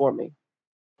do that for me.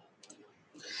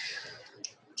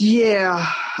 Yeah,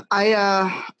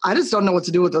 I just don't know what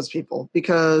to do with those people,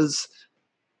 because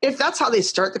if that's how they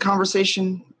start the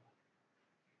conversation,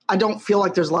 I don't feel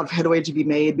like there's a lot of headway to be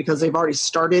made because they've already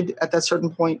started at that certain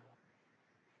point.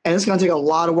 And it's going to take a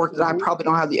lot of work that I probably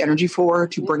don't have the energy for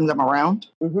to bring them around.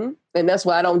 Mm-hmm. And that's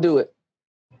why I don't do it.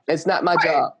 It's not my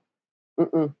job.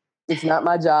 It's not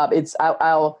my job. It's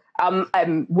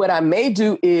what I may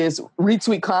do is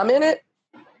retweet, comment it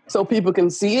so people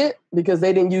can see it because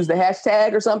they didn't use the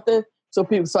hashtag or something. So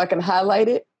I can highlight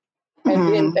it.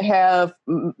 And then to have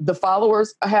the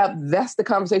followers that's the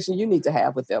conversation you need to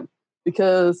have with them,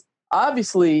 because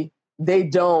obviously they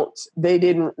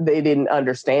didn't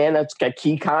understand a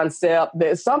key concept.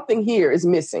 There's something here is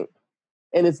missing,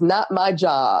 and it's not my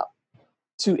job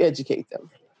to educate them.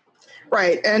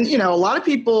 Right. And, you know, a lot of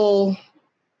people,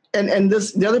 and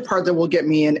this, the other part that will get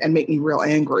me in and make me real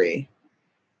angry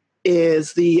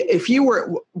is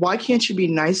why can't you be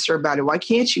nicer about it? Why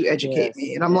can't you educate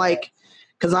me? And I'm like,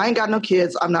 because I ain't got no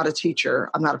kids. I'm not a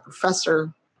teacher. I'm not a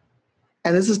professor.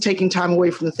 And this is taking time away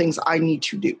from the things I need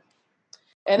to do.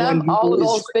 And I'm all of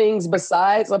those things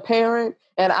besides a parent.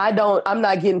 And I'm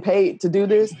not getting paid to do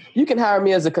this. You can hire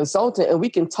me as a consultant and we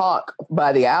can talk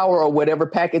by the hour or whatever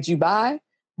package you buy.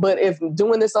 But if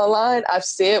doing this online, I've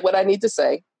said what I need to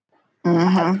say.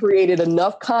 Mm-hmm. I've created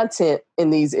enough content in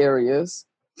these areas.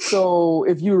 So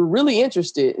if you're really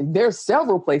interested, there's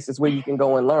several places where you can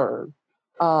go and learn.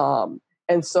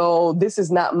 And so this is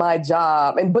not my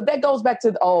job. But that goes back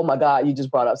to, oh my God, you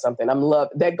just brought up something.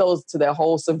 That goes to that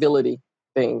whole civility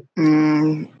thing.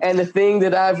 Mm. And the thing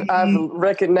that I've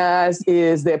recognized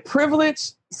is that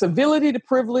civility to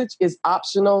privilege is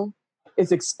optional.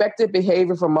 It's expected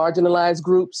behavior for marginalized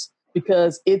groups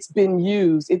because it's been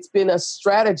used. It's been a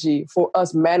strategy for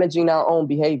us managing our own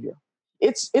behavior.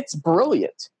 It's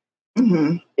brilliant.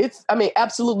 Mm-hmm.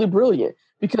 Absolutely brilliant,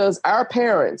 because our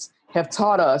parents have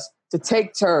taught us to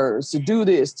take turns, to do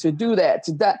this, to do that,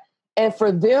 to that. And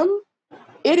for them,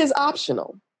 it is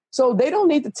optional. So they don't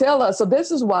need to tell us. So this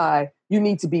is why you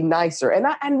need to be nicer. And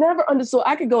I never understood.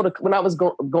 I could go to, when I was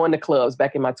going to clubs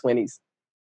back in my 20s,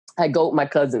 I go with my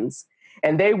cousins,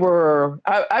 and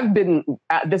I've been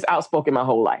this outspoken my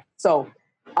whole life. So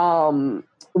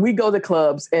we go to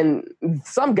clubs, and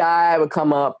some guy would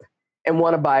come up and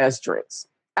want to buy us drinks.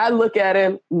 I look at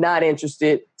him, not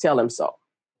interested, tell him so.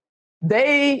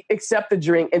 They accept the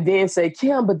drink and then say,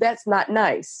 Kim, but that's not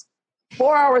nice.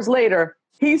 4 hours later,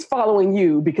 he's following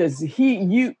you because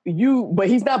but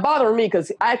he's not bothering me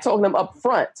because I told him up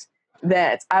front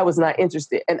that I was not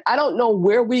interested. And I don't know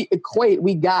where we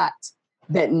got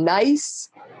that nice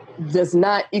does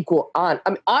not equal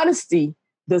honesty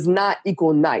does not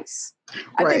equal nice.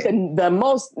 Right. I think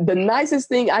the nicest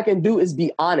thing I can do is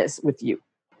be honest with you.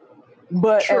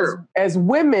 But as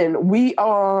women, we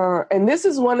are, and this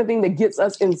is one of the things that gets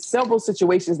us in several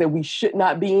situations that we should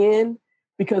not be in,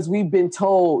 because we've been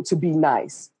told to be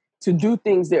nice, to do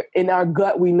things that in our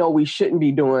gut we know we shouldn't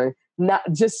be doing, not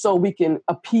just so we can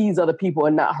appease other people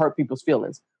and not hurt people's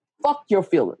feelings. Fuck your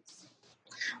feelings.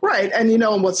 Right. And, you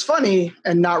know, what's funny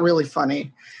and not really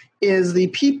funny is the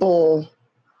people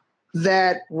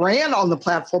that ran on the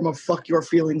platform of fuck your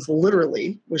feelings,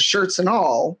 literally, with shirts and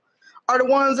all, are the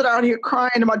ones that are out here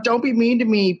crying about, don't be mean to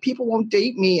me. People won't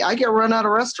date me. I get run out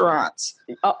of restaurants.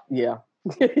 Oh, yeah.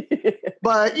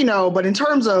 But in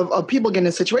terms of people getting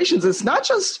in situations, it's not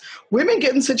just women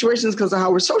getting in situations because of how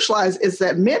we're socialized. It's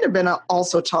that men have been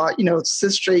also taught,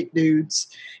 cis straight dudes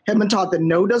have been taught that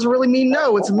no doesn't really mean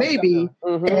no. It's a maybe.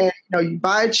 Mm-hmm. And, you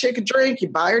buy a chick a drink, you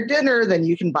buy her dinner, then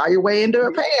you can buy your way into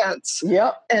her pants.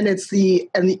 Yep. And it's the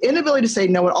inability to say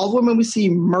no. And all the women we see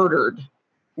murdered.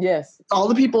 Yes. All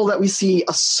the people that we see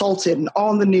assaulted and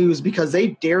on the news because they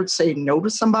dared say no to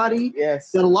somebody.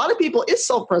 Yes. That a lot of people, it's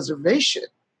self-preservation.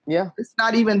 Yeah. It's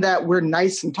not even that we're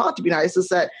nice and taught to be nice. It's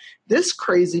that this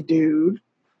crazy dude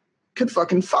could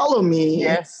fucking follow me.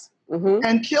 Yes. Mm-hmm.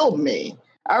 And kill me.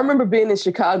 I remember being in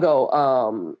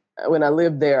Chicago when I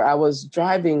lived there. I was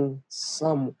driving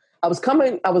I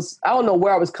don't know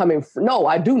where I was coming from. No,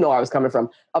 I do know where I was coming from.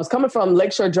 I was coming from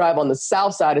Lakeshore Drive on the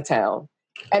south side of town.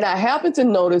 And I happened to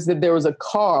notice that there was a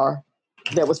car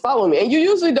that was following me. And you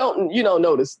usually don't,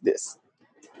 notice this.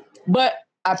 But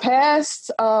I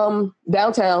passed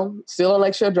downtown, still on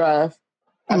Lakeshore Drive.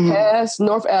 I passed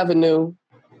North Avenue.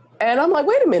 And I'm like,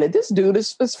 wait a minute, this dude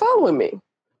is following me.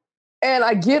 And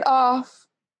I get off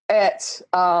at,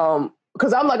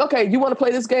 because I'm like, okay, you want to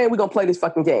play this game? We're going to play this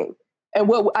fucking game. And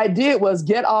what I did was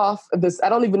get off this, I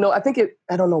don't even know, I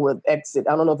don't know what exit,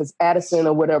 I don't know if it's Addison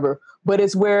or whatever, but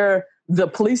it's where the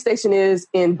police station is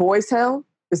in Boys Town.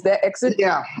 Is that exit?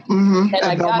 Yeah. Mm-hmm. And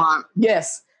I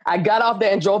got off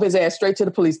there and drove his ass straight to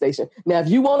the police station. Now, if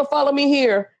you want to follow me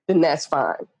here, then that's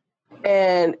fine.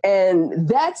 And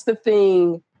that's the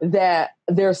thing, that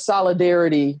there's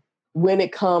solidarity when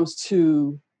it comes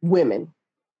to women.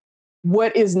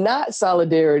 What is not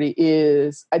solidarity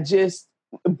is, I just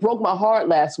broke my heart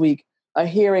last week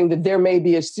hearing that there may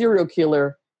be a serial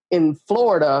killer in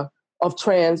Florida of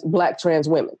Black trans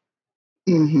women.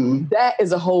 Mm-hmm. That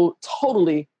is a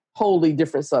totally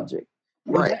different subject.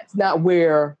 Right. That's not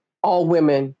where all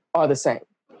women are the same.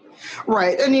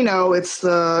 Right. And, it's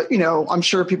I'm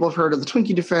sure people have heard of the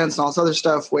Twinkie defense and all this other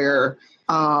stuff where...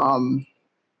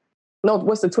 No,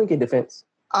 what's the Twinkie defense?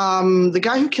 The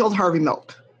guy who killed Harvey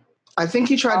Milk. I think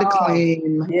he tried to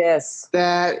claim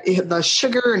that the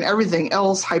sugar and everything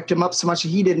else hyped him up so much that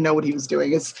he didn't know what he was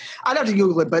doing. I'd have to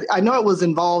Google it, but I know it was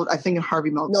involved, I think, in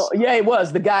Harvey Milk. No, yeah, it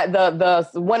was. The guy, the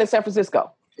one in San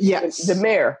Francisco. Yes. The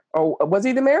mayor. Or was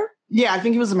he the mayor? Yeah, I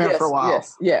think he was the mayor for a while.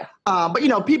 Yes, yeah.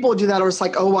 But, people do that, or it's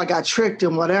like, oh, I got tricked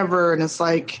and whatever. And it's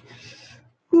like,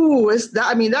 ooh,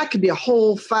 that could be a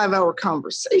whole 5-hour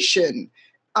conversation.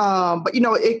 But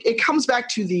it comes back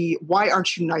to the why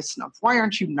aren't you nice enough? Why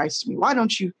aren't you nice to me? Why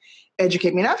don't you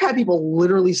educate me? And I've had people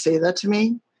literally say that to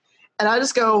me. And I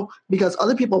just go, because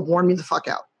other people have worn me the fuck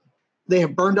out. They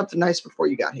have burned up the nice before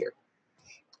you got here.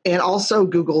 And also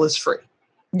Google is free.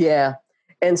 Yeah.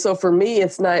 And so for me,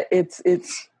 it's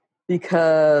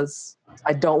because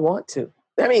I don't want to.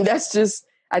 I mean, that's just,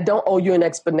 I don't owe you an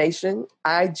explanation.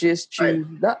 I just choose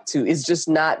not to. It's just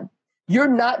not. I was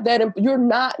about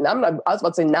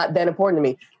to say not that important to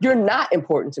me. You're not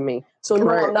important to me. So no,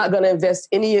 I'm not going to invest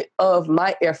any of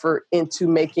my effort into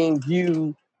making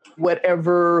you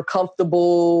whatever,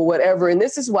 comfortable, whatever. And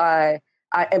this is why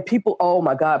people, oh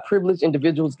my God, privileged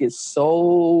individuals get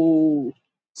so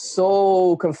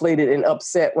conflated and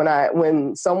upset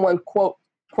when someone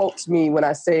quotes me when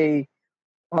I say,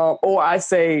 or I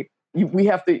say, you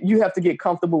have to get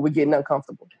comfortable with getting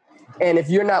uncomfortable. And if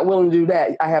you're not willing to do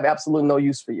that, I have absolutely no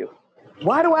use for you.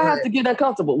 Why do I have to get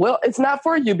uncomfortable? Well, it's not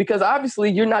for you because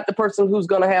obviously you're not the person who's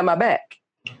going to have my back.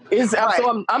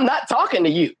 So I'm not talking to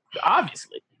you,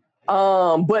 obviously.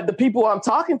 But the people I'm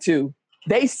talking to,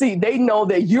 they know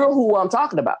that you're who I'm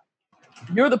talking about.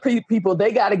 You're the people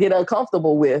they got to get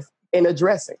uncomfortable with and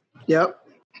addressing. Yep.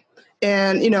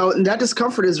 And, that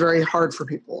discomfort is very hard for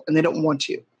people and they don't want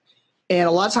to. And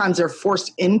a lot of times they're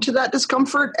forced into that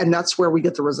discomfort, and that's where we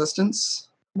get the resistance.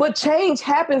 But change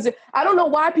happens. I don't know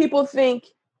why people think,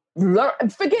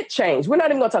 forget change. We're not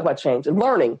even going to talk about change.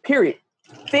 Learning, period.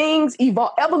 Things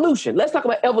evolve. Evolution. Let's talk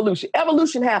about evolution.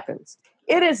 Evolution happens.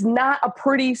 It is not a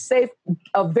pretty, safe,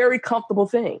 a very comfortable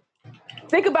thing.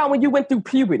 Think about when you went through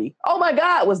puberty. Oh my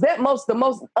God, was that the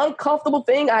most uncomfortable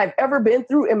thing I've ever been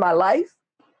through in my life?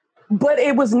 But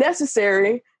it was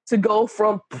necessary to go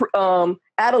from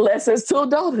adolescence to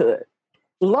adulthood.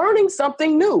 Learning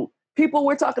something new. People,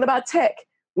 we're talking about tech.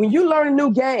 When you learn a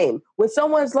new game, when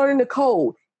someone's learning to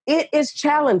code, it is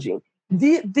challenging.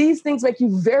 These things make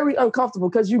you very uncomfortable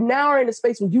because you now are in a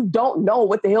space where you don't know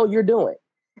what the hell you're doing.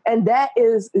 And that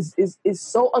is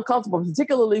so uncomfortable,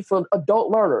 particularly for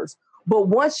adult learners. But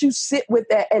once you sit with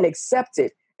that and accept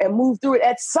it and move through it,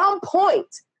 at some point,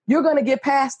 you're going to get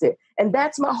past it. And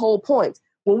that's my whole point.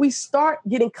 When we start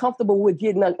getting comfortable with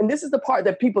and this is the part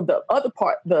that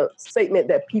the statement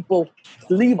that people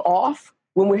leave off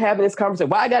when we're having this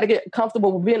conversation. Why I got to get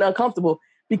comfortable with being uncomfortable?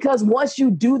 Because once you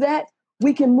do that,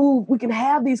 we can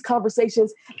have these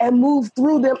conversations and move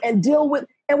through them and deal with,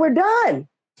 and we're done.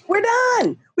 We're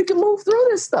done. We can move through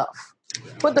this stuff.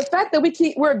 But the fact that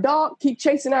we're a dog, keep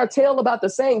chasing our tail about the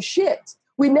same shit,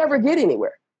 we never get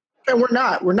anywhere. And we're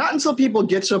not until people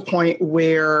get to a point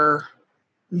where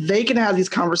they can have these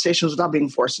conversations without being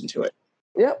forced into it.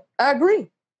 Yep, I agree.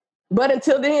 But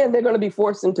until then, they're going to be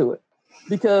forced into it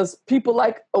because people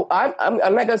I'm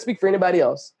not going to speak for anybody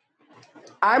else.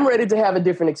 I'm ready to have a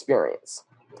different experience.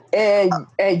 And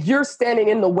you're standing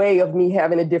in the way of me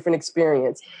having a different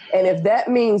experience. And if that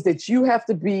means that you have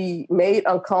to be made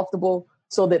uncomfortable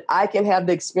so that I can have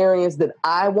the experience that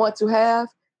I want to have,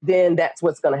 then that's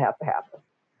what's going to have to happen.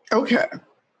 Okay.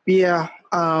 Yeah.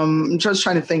 I'm just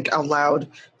trying to think out loud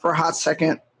for a hot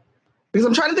second because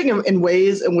I'm trying to think of in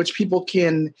ways in which people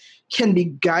can be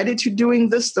guided to doing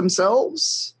this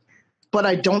themselves, but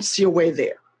I don't see a way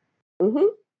there. Mm-hmm.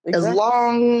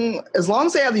 Exactly. As long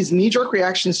as they have these knee-jerk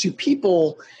reactions to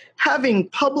people having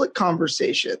public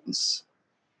conversations,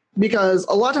 because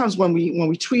a lot of times when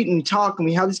we tweet and we talk and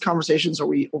we have these conversations or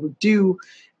we do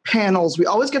panels, we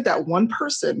always get that one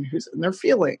person who's in their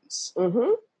feelings,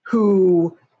 mm-hmm.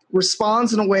 who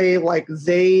responds in a way like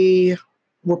they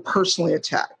were personally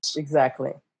attacked.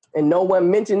 Exactly. And no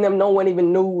one mentioned them. No one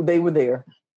even knew they were there.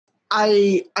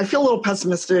 I feel a little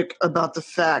pessimistic about the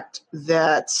fact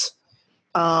that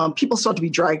people start to be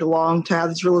dragged along to have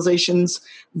these realizations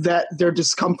that their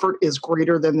discomfort is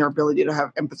greater than their ability to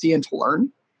have empathy and to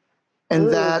learn.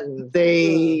 And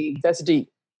that's deep.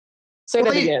 Say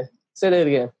that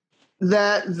again.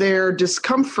 That their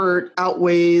discomfort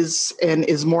outweighs and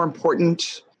is more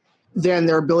important than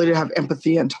their ability to have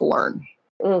empathy and to learn.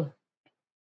 Mm.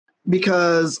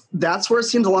 Because that's where it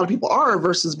seems a lot of people are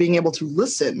versus being able to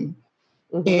listen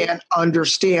mm-hmm. and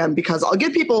understand. Because I'll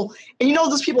get people, and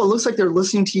those people, it looks like they're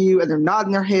listening to you and they're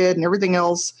nodding their head and everything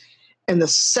else. And the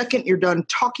second you're done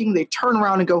talking, they turn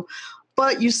around and go,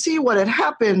 but you see what had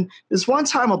happened is one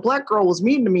time a black girl was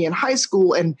mean to me in high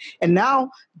school, and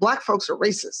now black folks are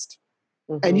racist.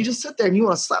 Mm-hmm. And you just sit there and you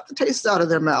want to slap the taste out of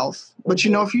their mouth. But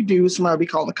mm-hmm. If you do, somebody will be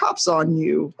calling the cops on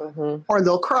you, mm-hmm. or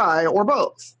they'll cry, or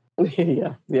both.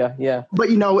 Yeah. But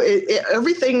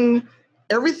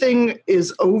everything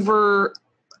is over.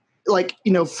 Like,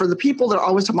 for the people that are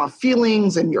always talking about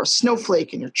feelings and you're a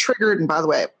snowflake and you're triggered. And by the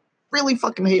way, I really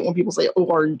fucking hate when people say, "Oh,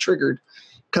 are you triggered?"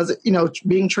 Because,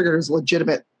 being triggered is a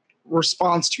legitimate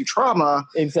response to trauma.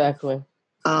 Exactly.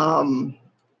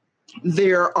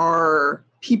 There are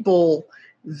people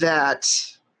that,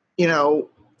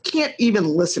 can't even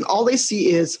listen. All they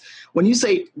see is when you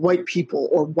say white people,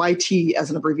 or YT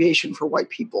as an abbreviation for white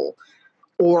people,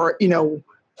 or,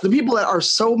 the people that are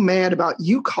so mad about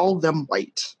you call them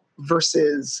white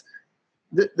versus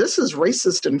this is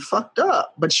racist and fucked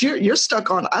up. But you're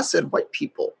stuck on, I said white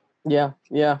people. Yeah.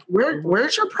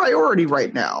 Where's your priority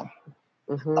right now?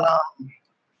 Mm-hmm.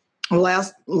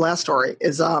 Last story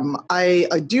is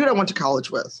a dude I went to college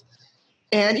with,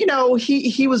 and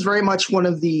he was very much one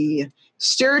of the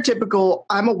stereotypical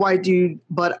I'm a white dude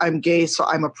but I'm gay so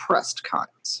I'm oppressed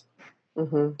kinds.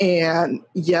 Mm-hmm. And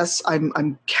yes,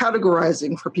 I'm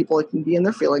categorizing for people that can be in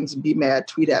their feelings and be mad.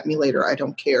 Tweet at me later. I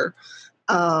don't care.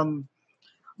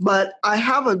 But I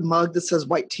have a mug that says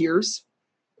white tears.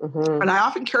 Mm-hmm. And I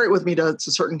often carry it with me to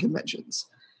certain conventions.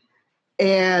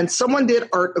 And someone did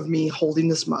art of me holding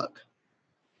this mug.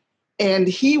 And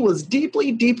he was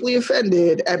deeply, deeply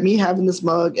offended at me having this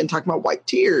mug and talking about white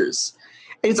tears.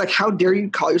 And he's like, how dare you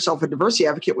call yourself a diversity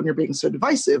advocate when you're being so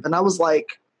divisive? And I was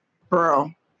like,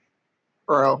 bro,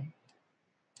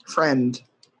 friend,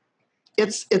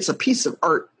 it's a piece of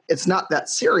art. It's not that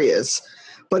serious.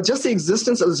 But just the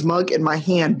existence of this mug in my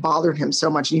hand bothered him so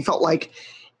much. And he felt like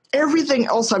everything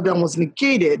else I've done was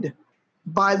negated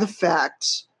by the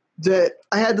fact that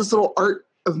I had this little art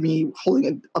of me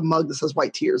holding a mug that says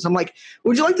white tears. I'm like,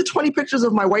 would you like the 20 pictures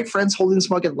of my white friends holding this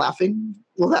mug and laughing?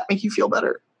 Will that make you feel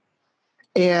better?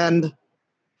 And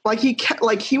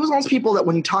he was one of those people that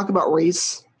when you talk about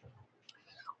race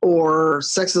or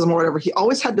sexism or whatever, he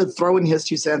always had to throw in his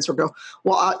 2 cents or go,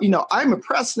 well, I'm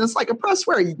oppressed. And it's like, oppressed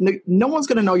where? No one's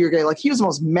going to know you're gay. Like, he was the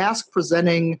most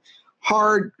mask-presenting,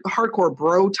 hardcore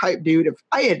bro type dude. If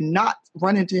I had not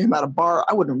run into him at a bar,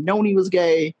 I wouldn't have known he was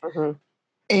gay. Mm-hmm.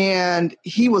 And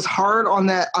he was hard on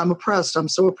that. I'm oppressed. I'm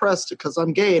so oppressed because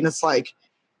I'm gay. And it's like,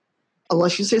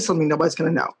 unless you say something, nobody's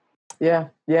going to know. Yeah.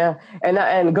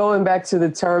 And going back to the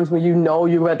terms when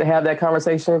you're about to have that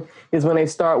conversation is when they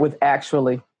start with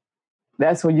actually.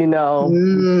 That's when you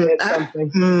said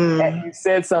something. And you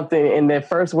said something and the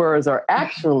first words are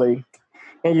actually.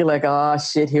 And you're like, oh,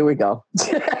 shit, here we go.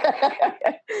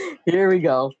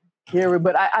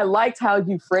 But I liked how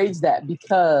you phrased that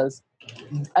because,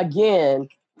 again,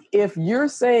 if you're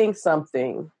saying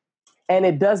something and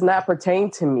it does not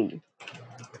pertain to me,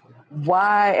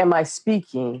 why am I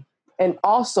speaking? And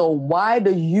also, why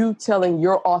do you telling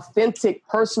your authentic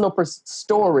personal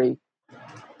story,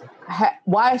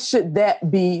 why should that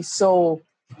be so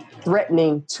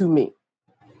threatening to me?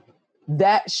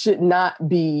 That should not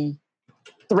be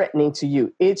threatening to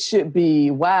you. It should be,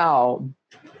 wow,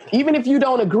 even if you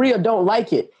don't agree or don't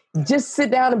like it, just sit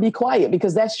down and be quiet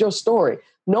because that's your story.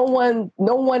 No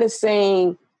one is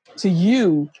saying to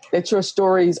you that your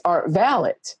stories aren't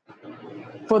valid.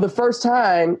 For the first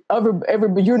time,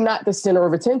 you're not the center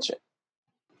of attention.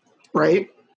 Right.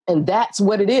 And that's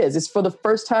what it is. It's for the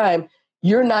first time,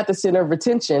 you're not the center of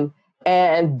attention.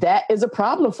 And that is a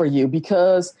problem for you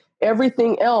because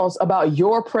everything else about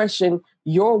your oppression,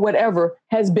 your whatever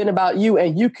has been about you.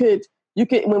 And you could,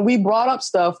 when we brought up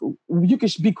stuff, you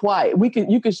could be quiet.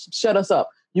 You could shut us up.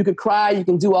 You could cry. You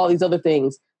can do all these other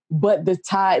things. But the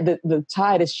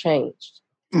tide has changed.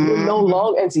 Mm-hmm. We're no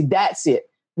longer, and see, that's it.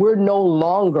 We're no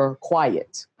longer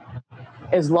quiet.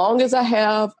 As long as I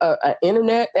have an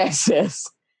internet access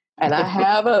and I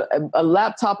have a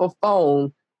laptop or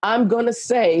phone, I'm going to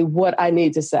say what I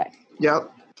need to say. Yep.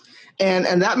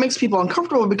 And that makes people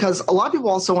uncomfortable because a lot of people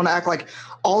also want to act like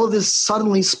all of this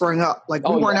suddenly sprang up. Like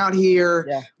we weren't out here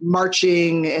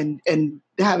marching and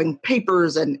having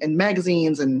papers and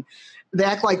magazines, and they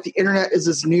act like the internet is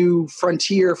this new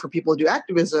frontier for people to do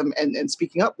activism and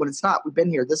speaking up when it's not. We've been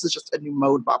here. This is just a new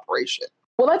mode of operation.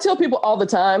 Well, I tell people all the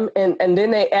time, and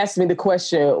then they ask me the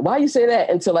question, why you say that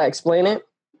until I explain it?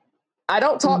 I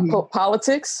don't talk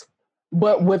politics,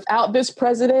 but without this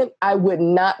president, I would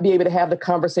not be able to have the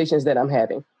conversations that I'm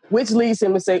having, which leads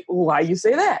him to say, why you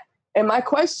say that? And my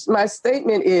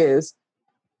statement is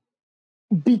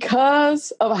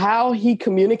because of how he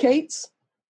communicates,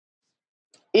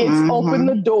 It's opened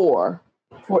the door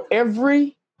for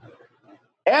every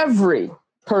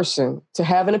person to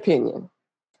have an opinion,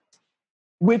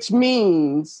 which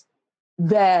means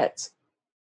that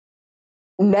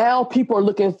now people are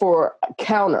looking for a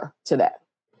counter to that.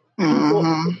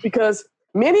 Because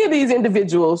many of these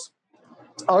individuals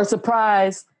are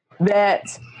surprised that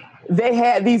they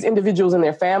had these individuals in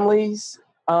their families,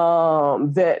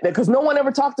 because no one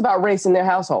ever talked about race in their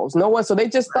households. No one, so they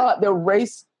just thought their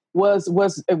race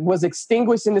was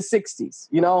extinguished in the 60s.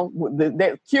 You know,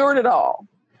 they cured it all.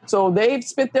 So they've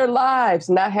spent their lives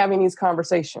not having these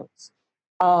conversations.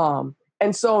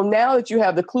 And so now that you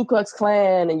have the Ku Klux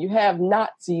Klan and you have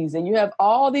Nazis and you have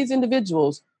all these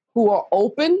individuals who are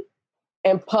open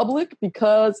and public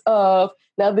because of,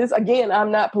 now this, again,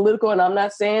 I'm not political and I'm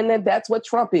not saying that that's what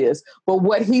Trump is, but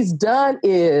what he's done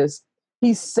is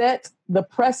he set the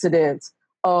precedent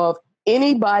of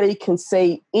anybody can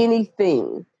say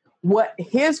anything. What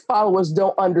his followers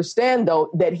don't understand, though,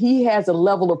 that he has a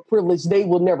level of privilege they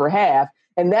will never have.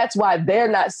 And that's why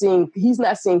he's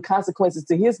not seeing consequences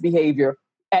to his behavior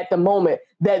at the moment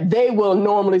that they will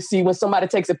normally see when somebody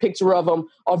takes a picture of him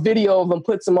or video of him,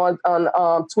 puts him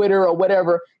on Twitter or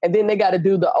whatever. And then they got to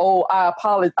do the, I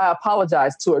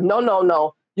apologize to her.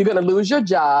 No. You're going to lose your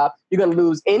job. You're going to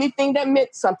lose anything that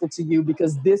meant something to you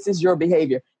because this is your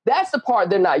behavior. That's the part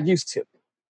they're not used to.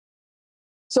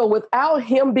 So without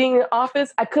him being in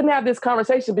office, I couldn't have this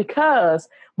conversation because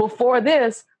before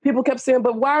this, people kept saying,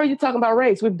 but why are you talking about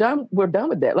race? We're done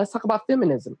with that. Let's talk about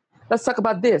feminism. Let's talk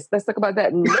about this. Let's talk about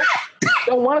that. Nope.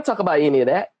 Don't want to talk about any of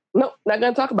that. Nope, not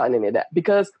going to talk about any of that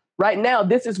because right now,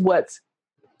 this is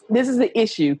the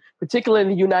issue, particularly in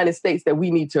the United States, that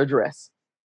we need to address.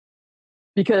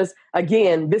 Because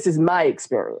again, this is my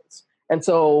experience. And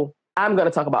so I'm going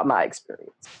to talk about my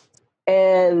experience.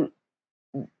 And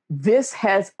this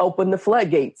has opened the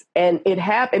floodgates, and it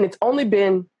happened. It's only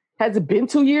been, has it been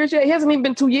 2 years yet? It hasn't even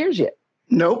been 2 years yet.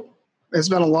 Nope. It's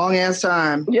been a long ass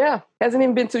time. Yeah. Hasn't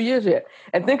even been 2 years yet.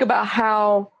 And think about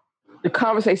how the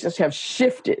conversations have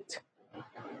shifted,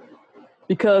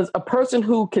 because a person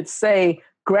who could say,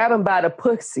 grab him by the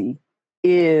pussy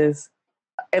is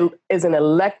an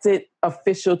elected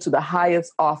official to the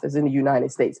highest office in the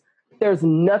United States. There's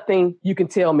nothing you can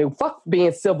tell me. Fuck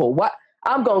being civil. What?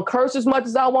 I'm going to curse as much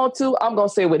as I want to. I'm going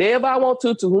to say whatever I want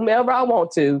to whomever I want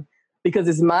to, because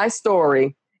it's my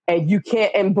story. And you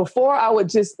can't, and before I would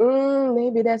just,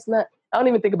 maybe that's not, I don't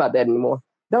even think about that anymore.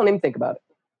 Don't even think about it.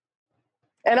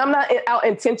 And I'm not out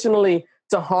intentionally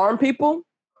to harm people,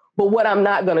 but what I'm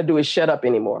not going to do is shut up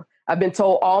anymore. I've been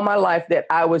told all my life that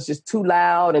I was just too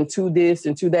loud and too this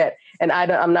and too that. And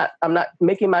I'm not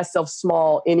making myself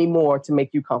small anymore to make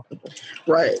you comfortable.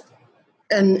 Right.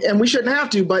 And we shouldn't have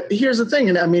to, but here's the thing.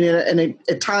 And I mean, and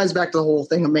it ties back to the whole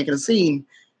thing of making a scene.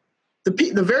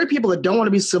 The very people that don't want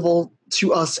to be civil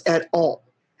to us at all,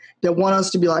 that want us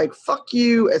to be like, fuck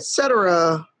you,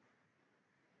 etc.,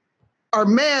 are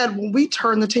mad when we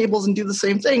turn the tables and do the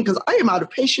same thing, because I am out of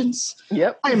patience.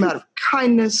 Yep. I am out of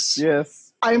kindness. Yes.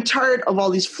 I am tired of all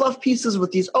these fluff pieces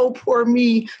with these, oh, poor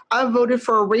me. I voted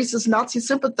for a racist Nazi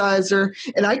sympathizer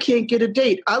and I can't get a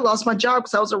date. I lost my job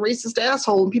because I was a racist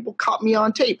asshole and people caught me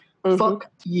on tape. Mm-hmm. Fuck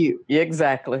you. Yeah,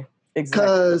 exactly.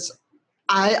 Because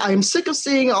I'm sick of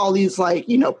seeing all these, like,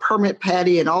 you know, permit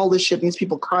patty and all this shit. And these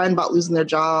people crying about losing their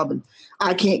job and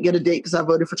I can't get a date because I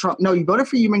voted for Trump. No, you voted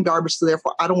for human garbage, so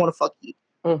therefore I don't want to fuck you.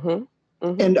 Mm-hmm.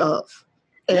 Mm-hmm. End of.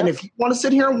 And if you want to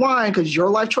sit here and whine because your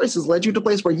life choices led you to a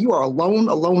place where you are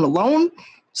alone,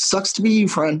 sucks to be you,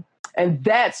 friend. And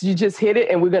you just hit it,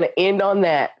 and we're going to end on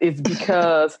that. It's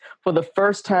because for the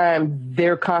first time,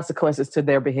 there are consequences to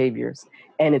their behaviors,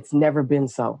 and it's never been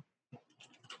so.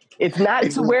 It's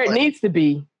not to where it needs to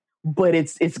be, but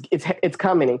it's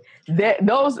coming.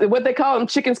 Those, what they call them,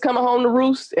 chickens coming home to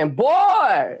roost, and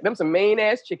boy, them some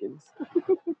main-ass chickens.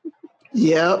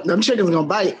 Yeah, them chickens gonna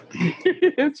bite.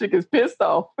 Them chickens pissed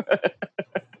off.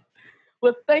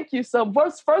 Well, thank you so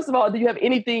much. First of all, do you have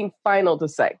anything final to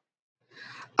say?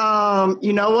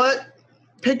 You know what?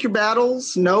 Pick your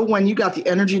battles. Know when you got the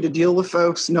energy to deal with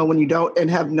folks. Know when you don't,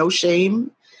 and have no shame.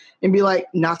 And be like,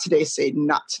 not today, Satan,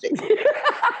 not today.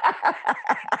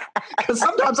 Because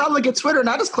sometimes I look at Twitter and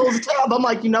I just close the tab. I'm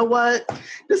like, you know what?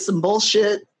 This is some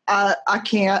bullshit. I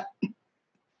can't.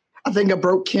 I think I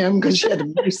broke Kim because she had to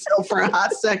mute herself for a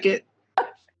hot second.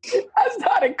 I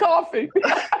started coughing.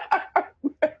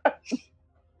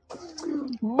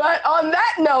 But on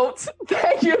that note,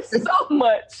 thank you so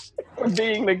much for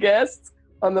being the guest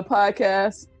on the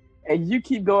podcast. And you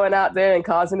keep going out there and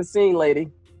causing a scene,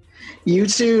 lady. You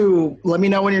too. Let me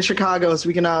know when you're in Chicago so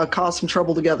we can cause some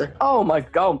trouble together. Oh my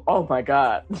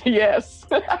God. Yes.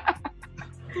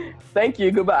 Thank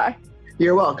you. Goodbye.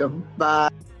 You're welcome. Bye.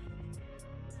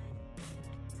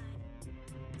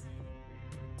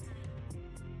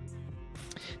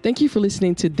 Thank you for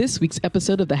listening to this week's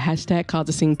episode of the Hashtag Cause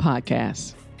a Scene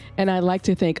podcast. And I'd like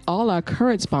to thank all our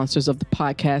current sponsors of the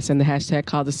podcast and the Hashtag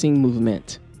Cause a Scene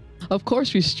movement. Of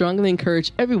course, we strongly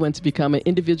encourage everyone to become an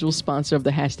individual sponsor of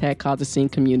the Hashtag Cause a Scene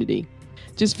community.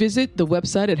 Just visit the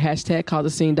website at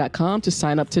hashtagcausascene.com to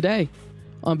sign up today.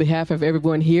 On behalf of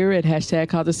everyone here at Hashtag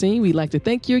Cause a Scene, we'd like to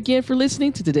thank you again for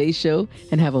listening to today's show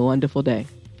and have a wonderful day.